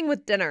 Same thing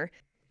with dinner.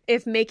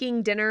 If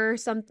making dinner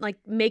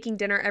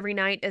every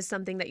night is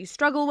something that you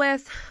struggle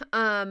with,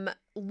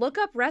 look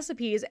up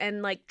recipes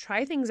and like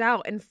try things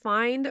out and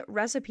find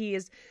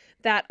recipes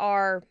that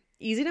are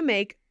easy to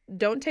make,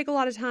 don't take a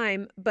lot of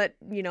time, but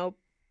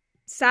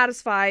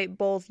satisfy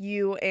both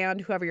you and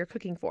whoever you're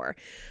cooking for.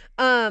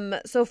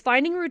 So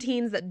finding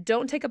routines that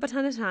don't take up a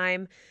ton of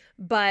time,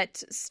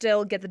 but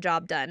still get the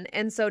job done.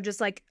 And so just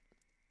like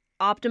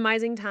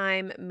optimizing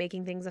time,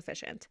 making things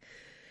efficient.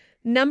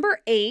 Number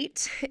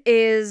 8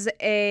 is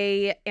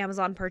a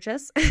Amazon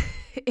purchase,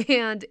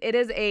 and it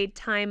is a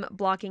time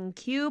blocking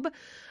cube.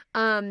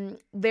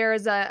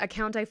 There's a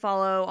account I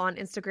follow on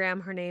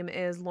Instagram. Her name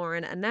is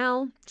Lauren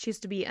Annell. She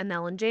used to be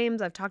Annell and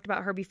James. I've talked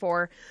about her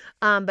before,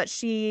 but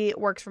she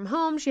works from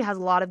home. She has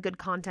a lot of good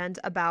content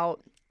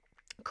about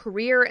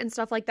career and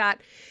stuff like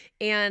that.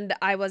 And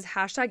I was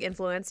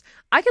 #influenced.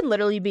 I can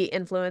literally be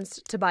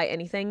influenced to buy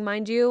anything,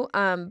 mind you.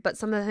 But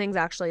some of the things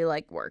actually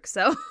like work.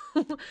 So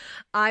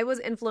I was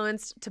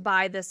influenced to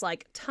buy this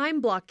like time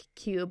block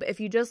cube.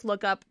 If you just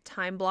look up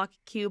time block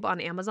cube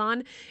on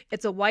Amazon,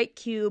 it's a white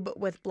cube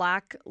with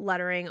black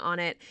lettering on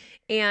it.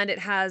 And it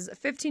has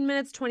 15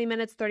 minutes, 20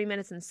 minutes, 30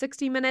 minutes, and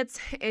 60 minutes.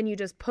 And you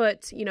just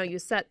put, you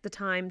set the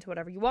time to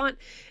whatever you want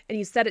and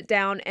you set it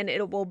down, and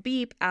it will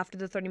beep after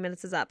the 30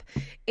 minutes is up.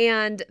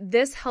 And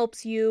this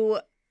helps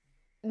you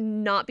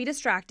not be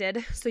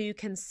distracted. So you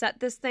can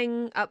set this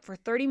thing up for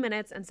 30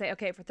 minutes and say,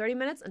 okay, for 30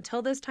 minutes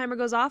until this timer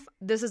goes off,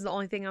 this is the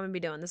only thing I'm going to be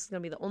doing. This is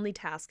going to be the only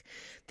task.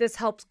 This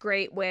helps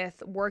great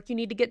with work you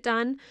need to get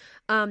done.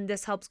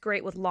 This helps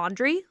great with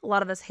laundry. A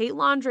lot of us hate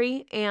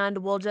laundry, and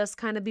we'll just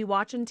kind of be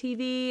watching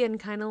TV and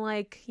kind of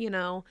like,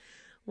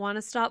 want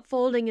to stop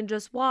folding and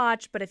just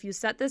watch. But if you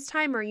set this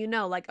timer,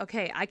 like,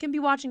 okay, I can be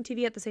watching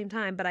TV at the same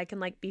time, but I can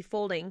like be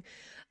folding.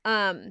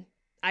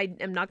 I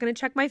am not going to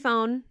check my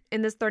phone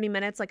in this 30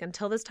 minutes. Like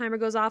until this timer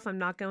goes off, I'm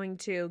not going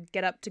to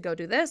get up to go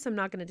do this. I'm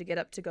not going to get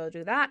up to go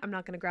do that. I'm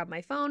not going to grab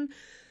my phone.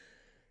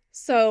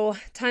 So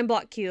time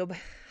block cube,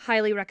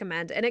 highly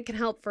recommend. And it can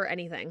help for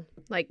anything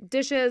like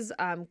dishes,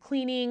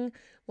 cleaning.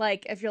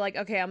 Like if you're like,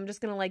 okay, I'm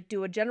just going to like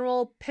do a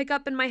general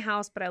pickup in my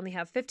house, but I only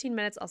have 15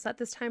 minutes. I'll set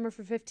this timer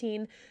for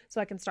 15 so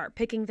I can start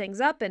picking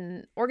things up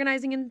and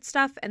organizing and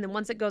stuff. And then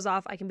once it goes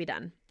off, I can be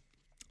done.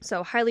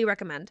 So highly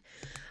recommend.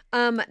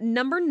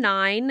 Number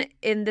 9,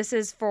 and this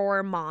is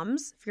for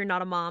moms. If you're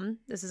not a mom,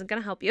 this isn't going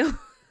to help you,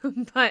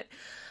 but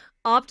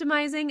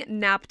optimizing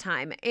nap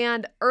time.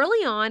 And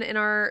early on in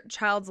our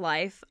child's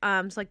life,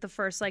 so like the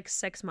first like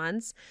 6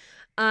 months,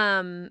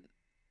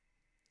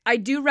 I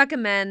do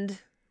recommend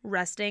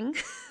resting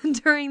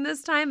during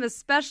this time,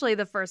 especially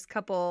the first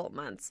couple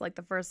months, like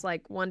the first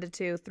like 1 to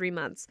 2, 3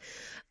 months.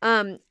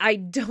 I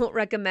don't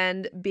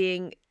recommend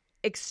being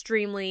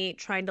extremely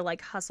trying to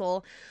like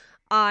hustle.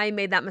 I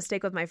made that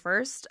mistake with my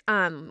first.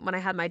 When I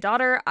had my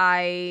daughter,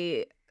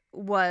 I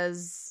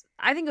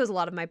think it was a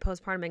lot of my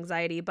postpartum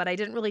anxiety, but I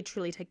didn't really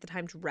truly take the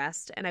time to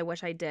rest, and I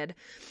wish I did.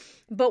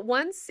 But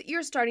once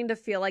you're starting to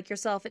feel like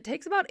yourself, it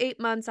takes about 8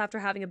 months after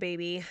having a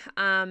baby,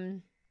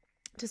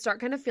 to start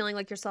kind of feeling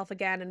like yourself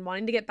again and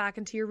wanting to get back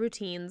into your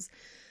routines.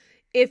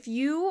 If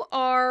you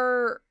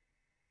are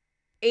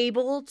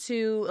able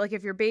to, like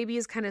if your baby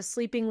is kind of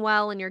sleeping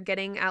well and you're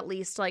getting at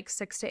least like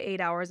 6 to 8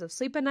 hours of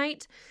sleep a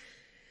night,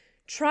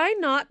 try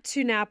not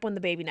to nap when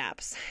the baby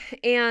naps.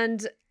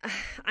 And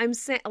I'm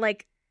saying,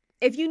 like,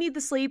 if you need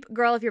the sleep,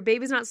 girl, if your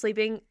baby's not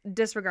sleeping,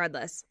 disregard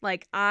this.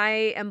 Like,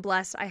 I am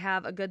blessed. I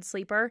have a good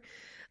sleeper.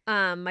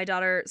 My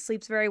daughter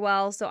sleeps very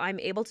well, so I'm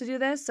able to do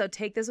this. So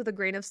take this with a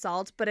grain of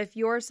salt. But if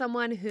you're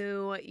someone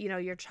who, you know,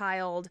 your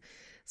child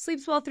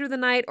sleeps well through the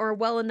night or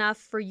well enough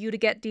for you to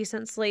get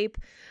decent sleep,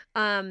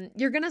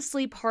 you're going to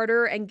sleep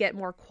harder and get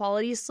more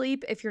quality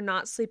sleep if you're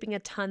not sleeping a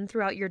ton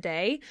throughout your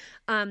day.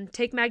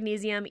 Take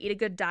magnesium, eat a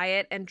good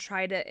diet, and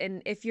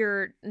and if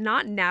you're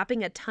not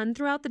napping a ton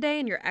throughout the day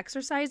and you're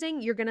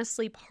exercising, you're going to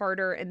sleep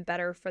harder and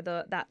better for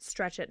that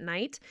stretch at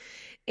night.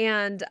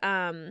 And,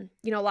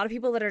 you know, a lot of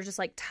people that are just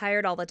like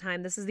tired all the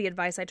time, this is the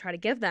advice I try to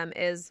give them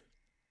is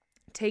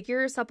take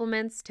your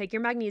supplements, take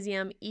your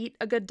magnesium, eat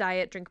a good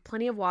diet, drink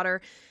plenty of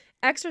water,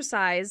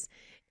 exercise,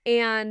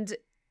 and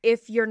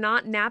if you're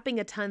not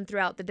napping a ton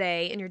throughout the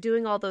day and you're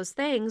doing all those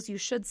things, you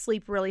should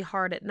sleep really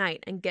hard at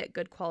night and get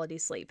good quality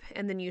sleep.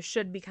 And then you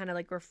should be kind of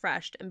like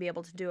refreshed and be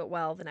able to do it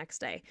well the next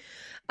day.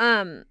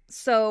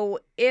 So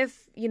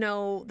if, you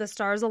know, the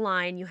stars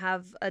align, you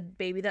have a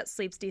baby that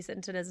sleeps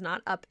decent and is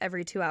not up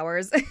every 2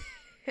 hours.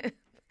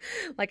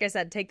 Like I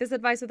said, take this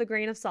advice with a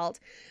grain of salt.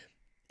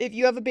 If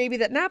you have a baby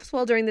that naps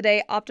well during the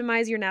day,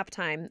 optimize your nap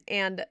time.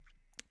 And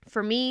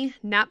for me,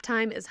 nap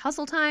time is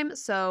hustle time.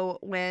 So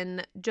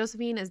when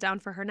Josephine is down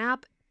for her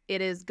nap,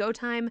 it is go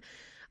time.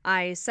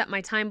 I set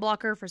my time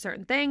blocker for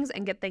certain things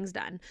and get things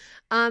done.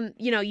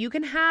 You know, you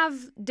can have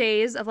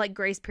days of like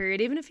grace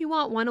period, even if you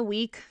want one a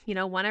week, you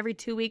know, one every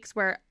 2 weeks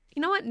where,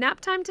 you know what, nap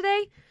time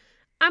today,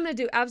 I'm going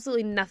to do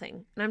absolutely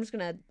nothing. And I'm just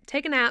going to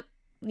take a nap.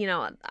 You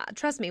know,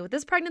 trust me, with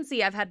this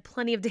pregnancy, I've had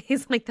plenty of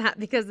days like that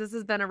because this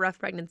has been a rough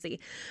pregnancy.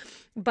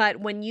 But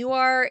when you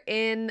are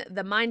in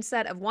the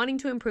mindset of wanting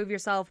to improve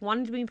yourself,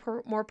 wanting to be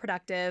more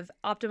productive,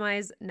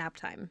 optimize nap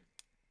time.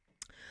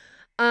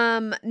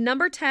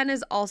 Number 10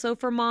 is also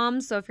for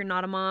moms. So if you're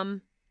not a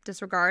mom,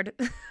 disregard.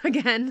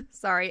 Again,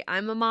 sorry,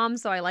 I'm a mom,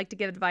 so I like to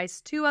give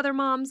advice to other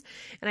moms.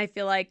 And I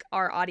feel like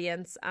our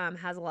audience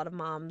has a lot of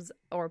moms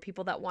or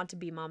people that want to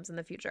be moms in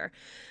the future.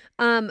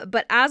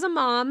 But as a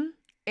mom,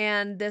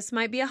 and this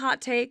might be a hot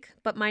take,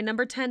 but my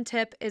number 10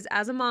 tip is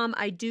as a mom,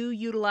 I do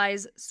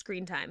utilize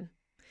screen time.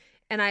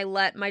 And I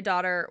let my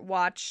daughter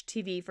watch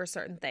TV for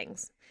certain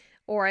things.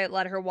 Or I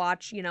let her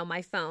watch, you know,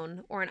 my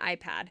phone or an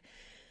iPad.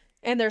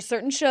 And there's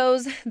certain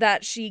shows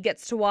that she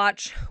gets to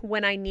watch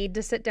when I need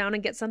to sit down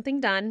and get something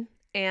done.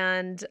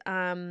 And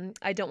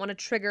I don't want to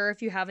trigger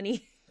if you have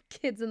any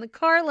kids in the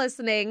car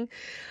listening.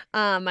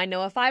 I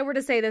know if I were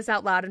to say this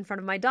out loud in front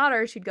of my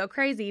daughter, she'd go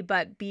crazy,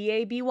 but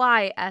BABYSHARK.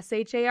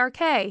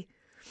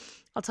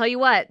 I'll tell you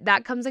what,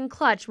 that comes in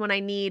clutch when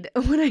I need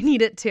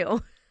it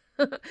to.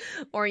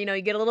 Or, you know,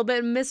 you get a little bit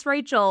of Miss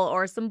Rachel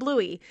or some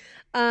Bluey.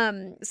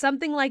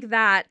 Something like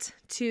that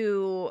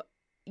to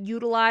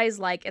utilize,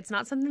 like it's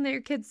not something that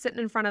your kid's sitting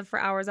in front of for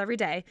hours every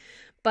day.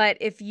 But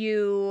if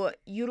you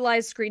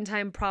utilize screen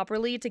time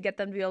properly to get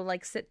them to be able to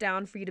like sit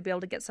down for you to be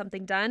able to get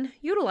something done,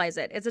 utilize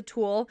it. It's a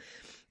tool.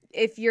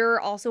 If you're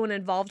also an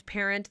involved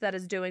parent that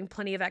is doing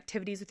plenty of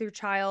activities with your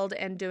child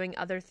and doing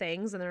other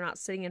things and they're not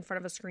sitting in front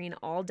of a screen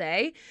all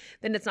day,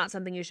 then it's not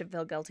something you should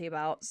feel guilty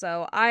about.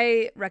 So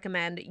I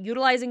recommend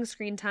utilizing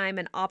screen time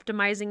and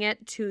optimizing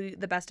it to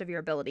the best of your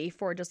ability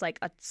for just like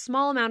a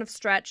small amount of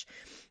stretch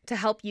to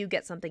help you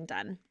get something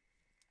done.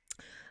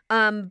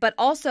 But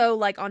also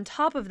like on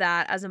top of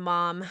that, as a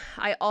mom,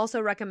 I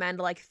also recommend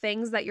like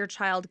things that your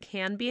child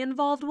can be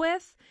involved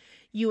with,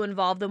 you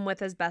involve them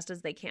with as best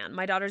as they can.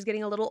 My daughter's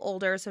getting a little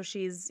older, so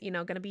she's, you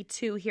know, going to be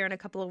 2 here in a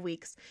couple of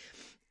weeks.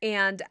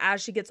 And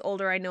as she gets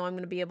older, I know I'm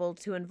going to be able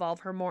to involve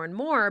her more and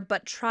more,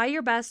 but try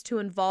your best to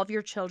involve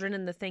your children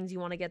in the things you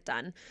want to get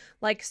done.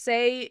 Like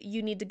say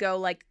you need to go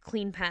like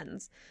clean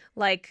pens.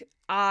 Like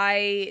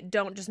I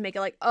don't just make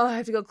it like, oh, I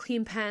have to go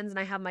clean pens and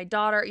I have my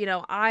daughter, you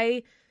know,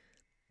 I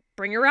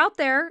bring her out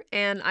there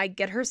and I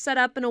get her set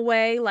up in a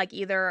way, like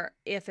either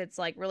if it's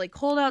like really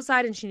cold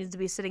outside and she needs to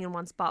be sitting in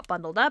one spot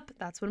bundled up,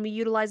 that's when we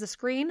utilize a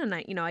screen and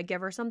I give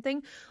her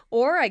something.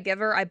 Or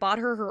I bought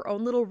her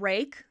own little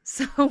rake.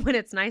 So when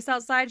it's nice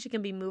outside, she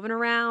can be moving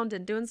around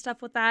and doing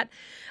stuff with that.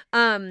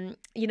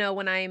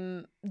 When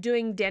I'm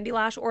doing Dandy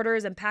Lash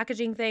orders and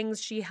packaging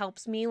things, she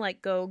helps me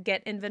like go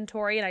get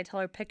inventory and I tell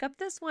her, pick up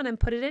this one and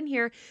put it in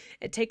here.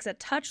 It takes a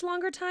touch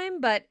longer time,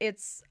 but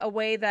it's a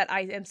way that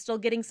I am still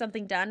getting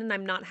something done and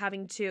I'm not having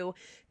to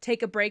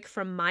take a break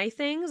from my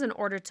things in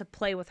order to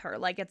play with her.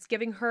 Like, it's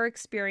giving her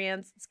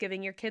experience. It's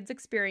giving your kids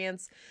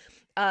experience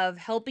of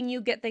helping you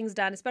get things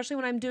done, especially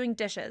when I'm doing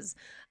dishes.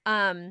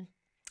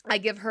 I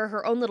give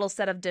her own little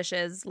set of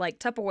dishes, like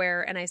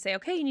Tupperware, and I say,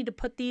 okay, you need to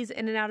put these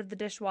in and out of the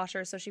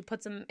dishwasher. So she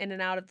puts them in and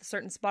out of the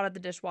certain spot of the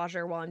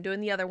dishwasher while I'm doing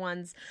the other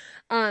ones.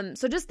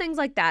 So just things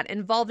like that,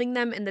 involving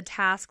them in the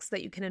tasks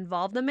that you can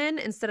involve them in,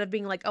 instead of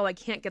being like, oh, I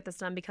can't get this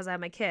done because I have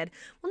my kid.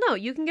 Well, no,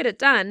 you can get it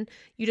done.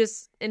 You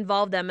just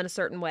involve them in a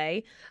certain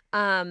way.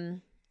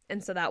 And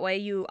so that way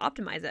you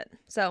optimize it.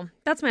 So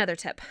that's my other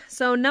tip.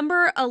 So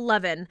number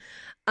 11,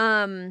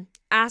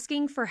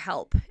 asking for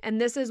help. And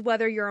this is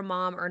whether you're a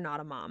mom or not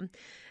a mom.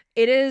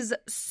 It is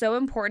so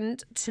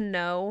important to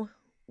know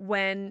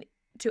when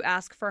to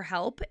ask for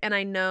help. And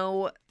I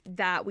know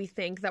that we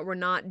think that we're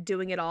not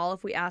doing it all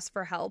if we ask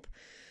for help.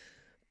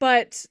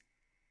 But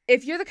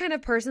if you're the kind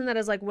of person that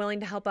is like willing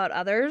to help out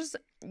others,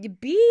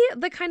 be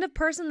the kind of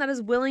person that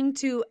is willing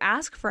to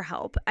ask for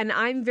help. And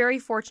I'm very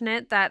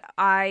fortunate that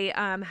I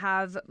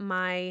have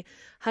my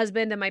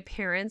husband and my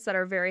parents that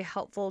are very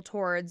helpful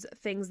towards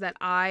things that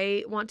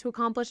I want to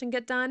accomplish and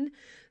get done.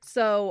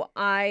 So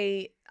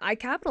I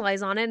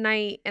capitalize on it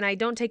and I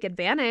don't take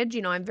advantage.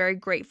 I'm very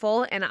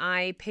grateful and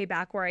I pay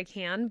back where I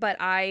can, but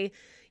I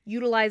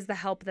utilize the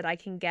help that I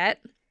can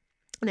get.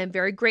 And I'm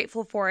very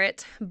grateful for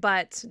it,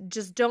 but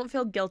just don't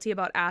feel guilty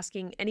about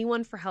asking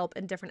anyone for help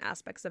in different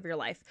aspects of your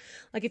life.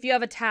 Like if you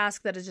have a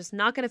task that is just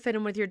not going to fit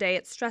in with your day,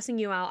 it's stressing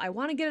you out. I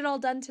want to get it all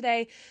done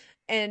today,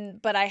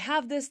 but I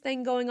have this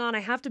thing going on. I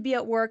have to be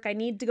at work. I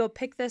need to go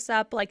pick this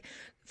up. Like,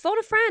 phone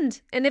a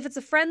friend. And if it's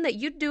a friend that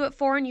you'd do it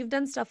for and you've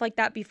done stuff like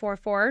that before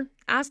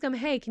ask them,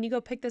 hey, can you go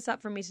pick this up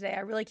for me today?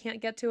 I really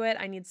can't get to it.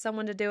 I need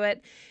someone to do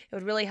it. It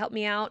would really help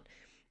me out.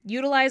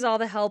 Utilize all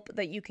the help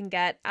that you can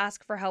get.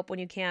 Ask for help when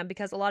you can,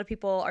 because a lot of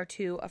people are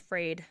too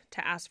afraid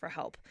to ask for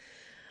help.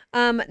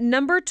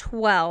 Number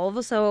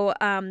 12. So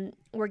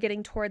we're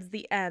getting towards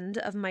the end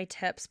of my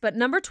tips. But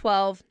number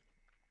 12,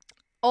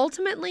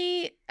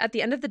 ultimately, at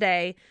the end of the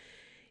day,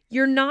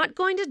 you're not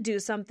going to do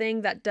something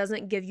that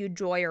doesn't give you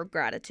joy or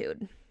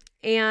gratitude.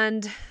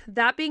 And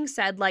that being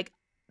said, like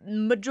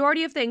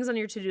majority of things on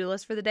your to-do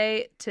list for the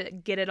day to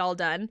get it all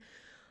done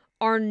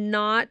are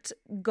not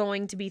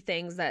going to be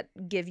things that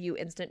give you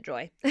instant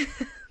joy.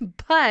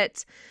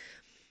 But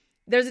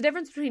there's a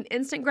difference between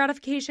instant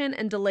gratification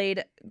and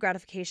delayed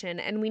gratification.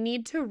 And we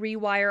need to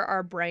rewire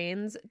our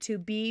brains to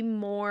be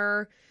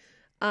more,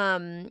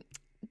 to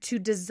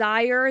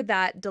desire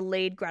that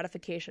delayed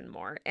gratification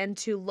more and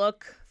to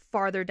look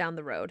farther down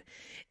the road.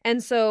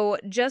 And so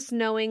just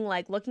knowing,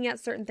 like looking at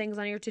certain things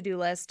on your to-do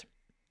list,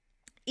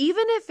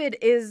 even if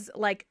it is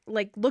like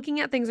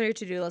looking at things on your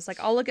to-do list, like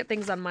I'll look at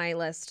things on my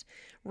list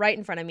right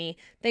in front of me,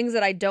 things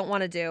that I don't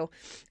want to do.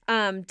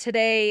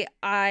 Today,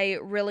 I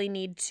really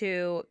need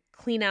to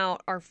clean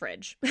out our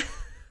fridge.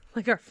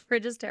 Like our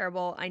fridge is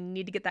terrible. I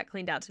need to get that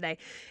cleaned out today.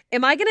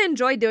 Am I going to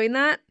enjoy doing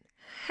that?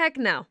 Heck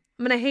no.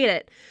 I'm going to hate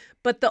it.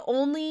 But the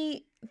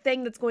only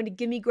thing that's going to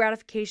give me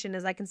gratification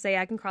is I can say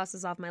I can cross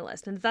this off my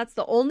list. And if that's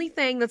the only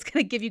thing that's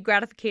going to give you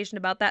gratification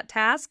about that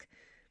task,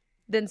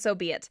 then so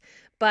be it.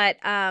 But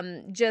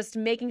just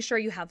making sure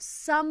you have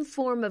some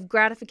form of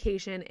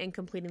gratification in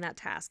completing that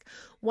task.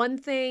 One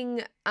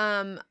thing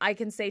I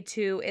can say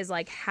too is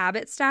like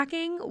habit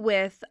stacking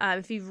with,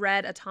 if you've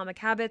read Atomic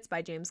Habits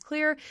by James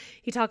Clear,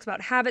 he talks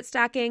about habit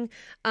stacking.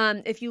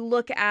 If you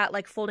look at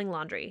like folding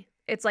laundry,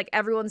 it's like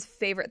everyone's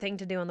favorite thing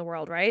to do in the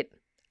world, right?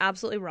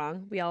 Absolutely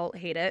wrong. We all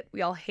hate it.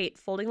 We all hate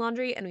folding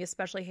laundry, and we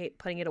especially hate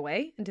putting it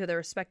away into their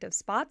respective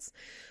spots.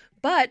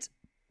 But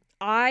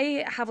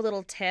I have a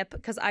little tip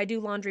because I do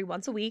laundry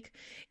once a week,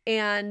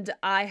 and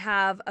I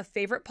have a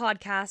favorite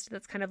podcast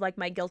that's kind of like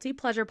my guilty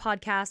pleasure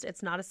podcast.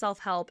 It's not a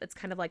self-help. It's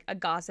kind of like a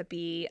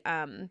gossipy,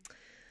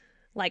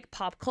 like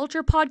pop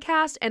culture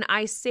podcast. And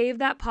I save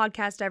that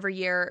podcast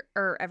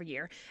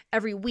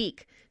every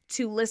week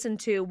to listen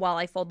to while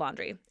I fold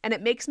laundry. And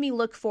it makes me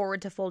look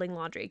forward to folding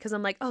laundry because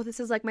I'm like, oh, this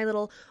is like my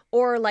little,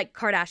 or like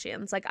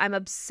Kardashians. Like I'm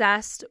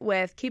obsessed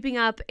with Keeping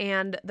Up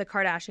and the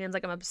Kardashians.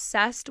 Like I'm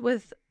obsessed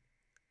with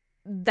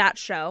that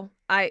show.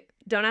 I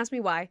don't ask me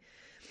why.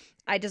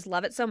 I just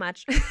love it so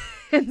much.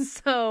 And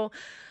so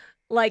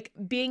like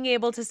being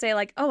able to say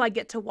like, oh, I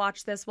get to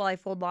watch this while I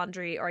fold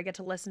laundry, or I get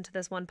to listen to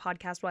this one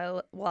podcast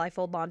while I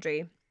fold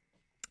laundry.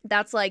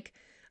 That's like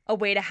a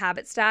way to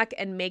habit stack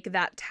and make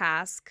that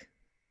task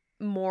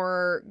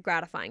more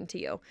gratifying to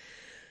you.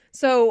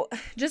 So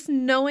just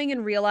knowing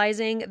and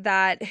realizing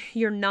that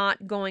you're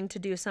not going to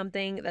do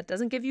something that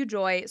doesn't give you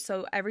joy.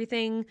 So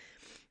everything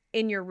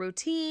in your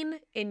routine,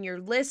 in your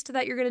list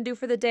that you're going to do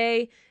for the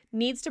day,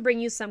 needs to bring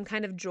you some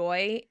kind of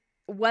joy,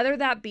 whether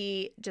that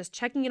be just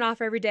checking it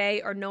off every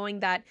day or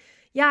knowing that,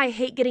 yeah, I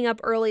hate getting up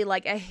early.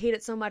 Like, I hate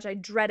it so much. I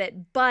dread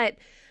it. But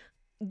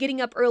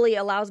getting up early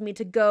allows me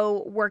to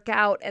go work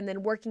out, and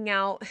then working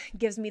out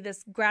gives me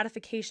this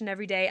gratification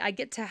every day. I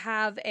get to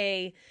have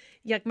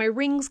my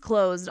rings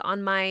closed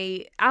on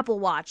my Apple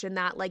Watch, and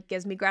that like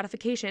gives me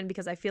gratification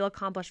because I feel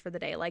accomplished for the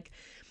day. Like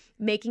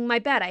making my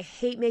bed. I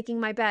hate making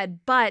my bed,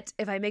 but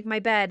if I make my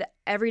bed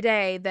every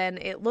day, then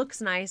it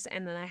looks nice,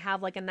 and then I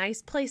have like a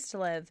nice place to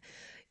live.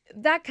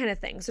 That kind of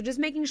thing. So just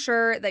making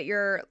sure that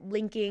you're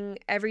linking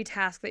every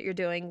task that you're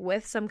doing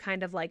with some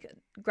kind of like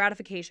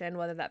gratification,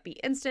 whether that be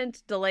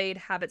instant, delayed,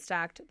 habit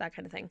stacked, that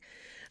kind of thing.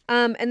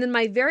 And then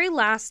my very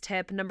last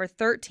tip, number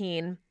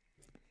 13,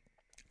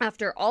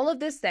 after all of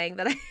this thing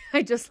that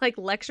I just like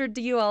lectured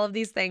to you all of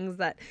these things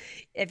that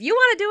if you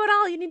want to do it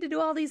all, you need to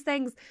do all these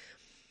things.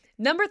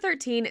 Number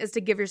 13 is to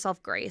give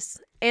yourself grace.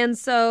 And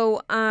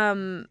so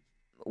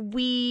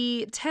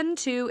we tend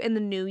to, in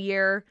the new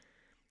year,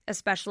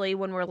 especially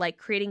when we're like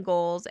creating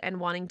goals and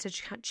wanting to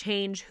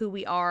change who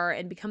we are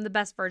and become the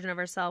best version of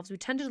ourselves, we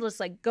tend to just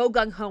like go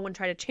gung-ho and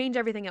try to change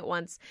everything at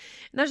once.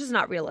 And that's just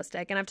not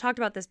realistic. And I've talked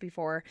about this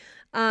before.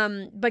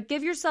 But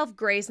give yourself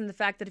grace in the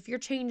fact that if you're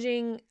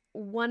changing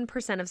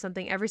 1% of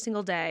something every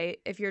single day,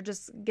 if you're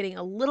just getting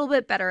a little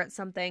bit better at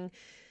something,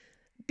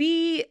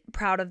 be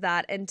proud of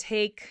that and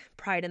take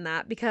pride in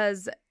that,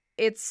 because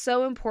it's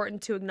so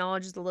important to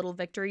acknowledge the little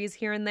victories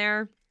here and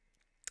there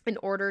in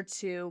order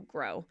to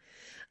grow.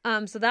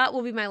 So that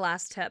will be my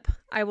last tip.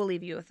 I will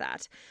leave you with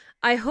that.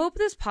 I hope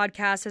this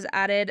podcast has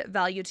added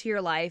value to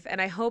your life, and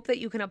I hope that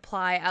you can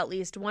apply at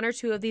least one or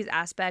two of these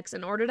aspects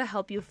in order to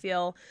help you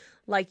feel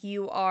like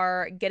you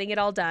are getting it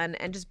all done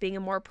and just being a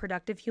more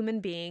productive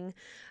human being.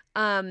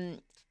 I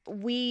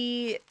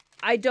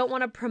don't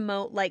want to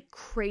promote like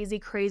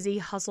crazy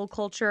hustle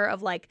culture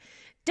of like,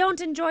 don't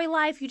enjoy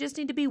life, you just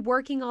need to be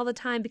working all the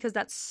time, because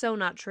that's so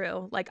not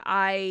true. Like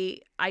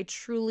I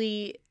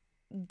truly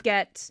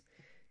get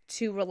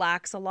to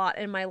relax a lot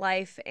in my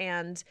life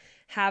and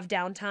have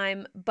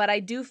downtime, but I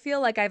do feel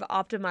like I've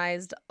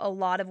optimized a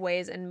lot of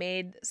ways and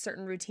made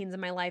certain routines in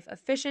my life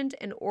efficient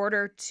in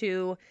order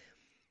to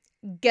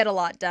get a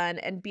lot done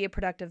and be a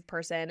productive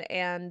person.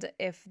 And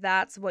if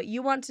that's what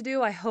you want to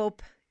do, I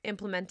hope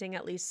implementing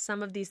at least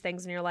some of these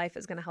things in your life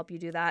is going to help you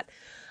do that.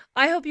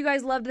 I hope you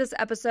guys loved this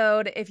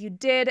episode. If you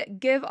did,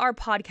 give our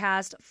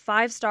podcast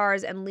 5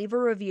 stars and leave a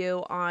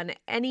review on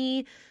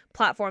any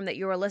platform that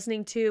you are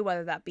listening to,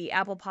 whether that be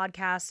Apple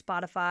Podcasts,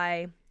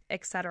 Spotify,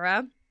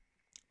 etc.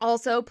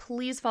 Also,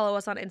 please follow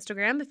us on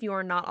Instagram if you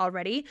are not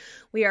already.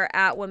 We are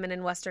at Women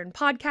in Western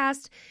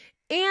Podcast,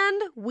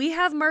 and we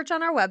have merch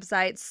on our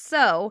website.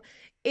 So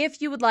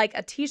if you would like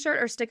a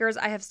t-shirt or stickers,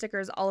 I have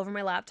stickers all over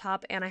my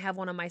laptop, and I have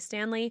one on my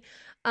Stanley.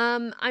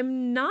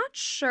 I'm not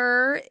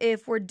sure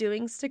if we're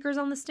doing stickers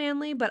on the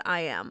Stanley, but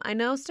I am. I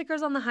know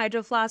stickers on the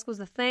Hydro Flask was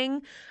a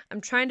thing.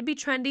 I'm trying to be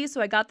trendy, so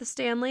I got the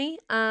Stanley,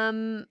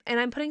 and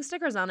I'm putting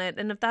stickers on it.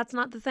 And if that's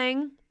not the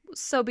thing,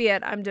 so be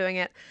it. I'm doing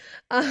it.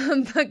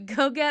 But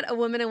go get a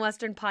Women in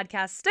Western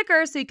Podcast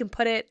sticker so you can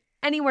put it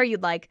anywhere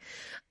you'd like.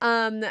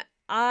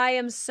 I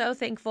am so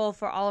thankful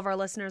for all of our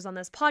listeners on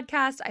this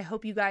podcast. I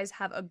hope you guys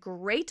have a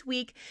great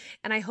week,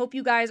 and I hope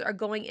you guys are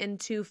going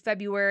into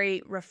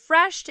February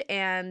refreshed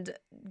and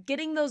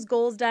getting those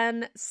goals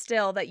done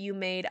still that you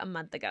made a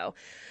month ago.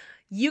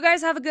 You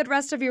guys have a good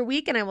rest of your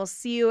week, and I will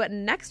see you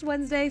next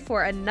Wednesday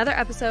for another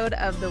episode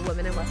of the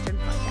Women in Western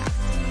Podcast.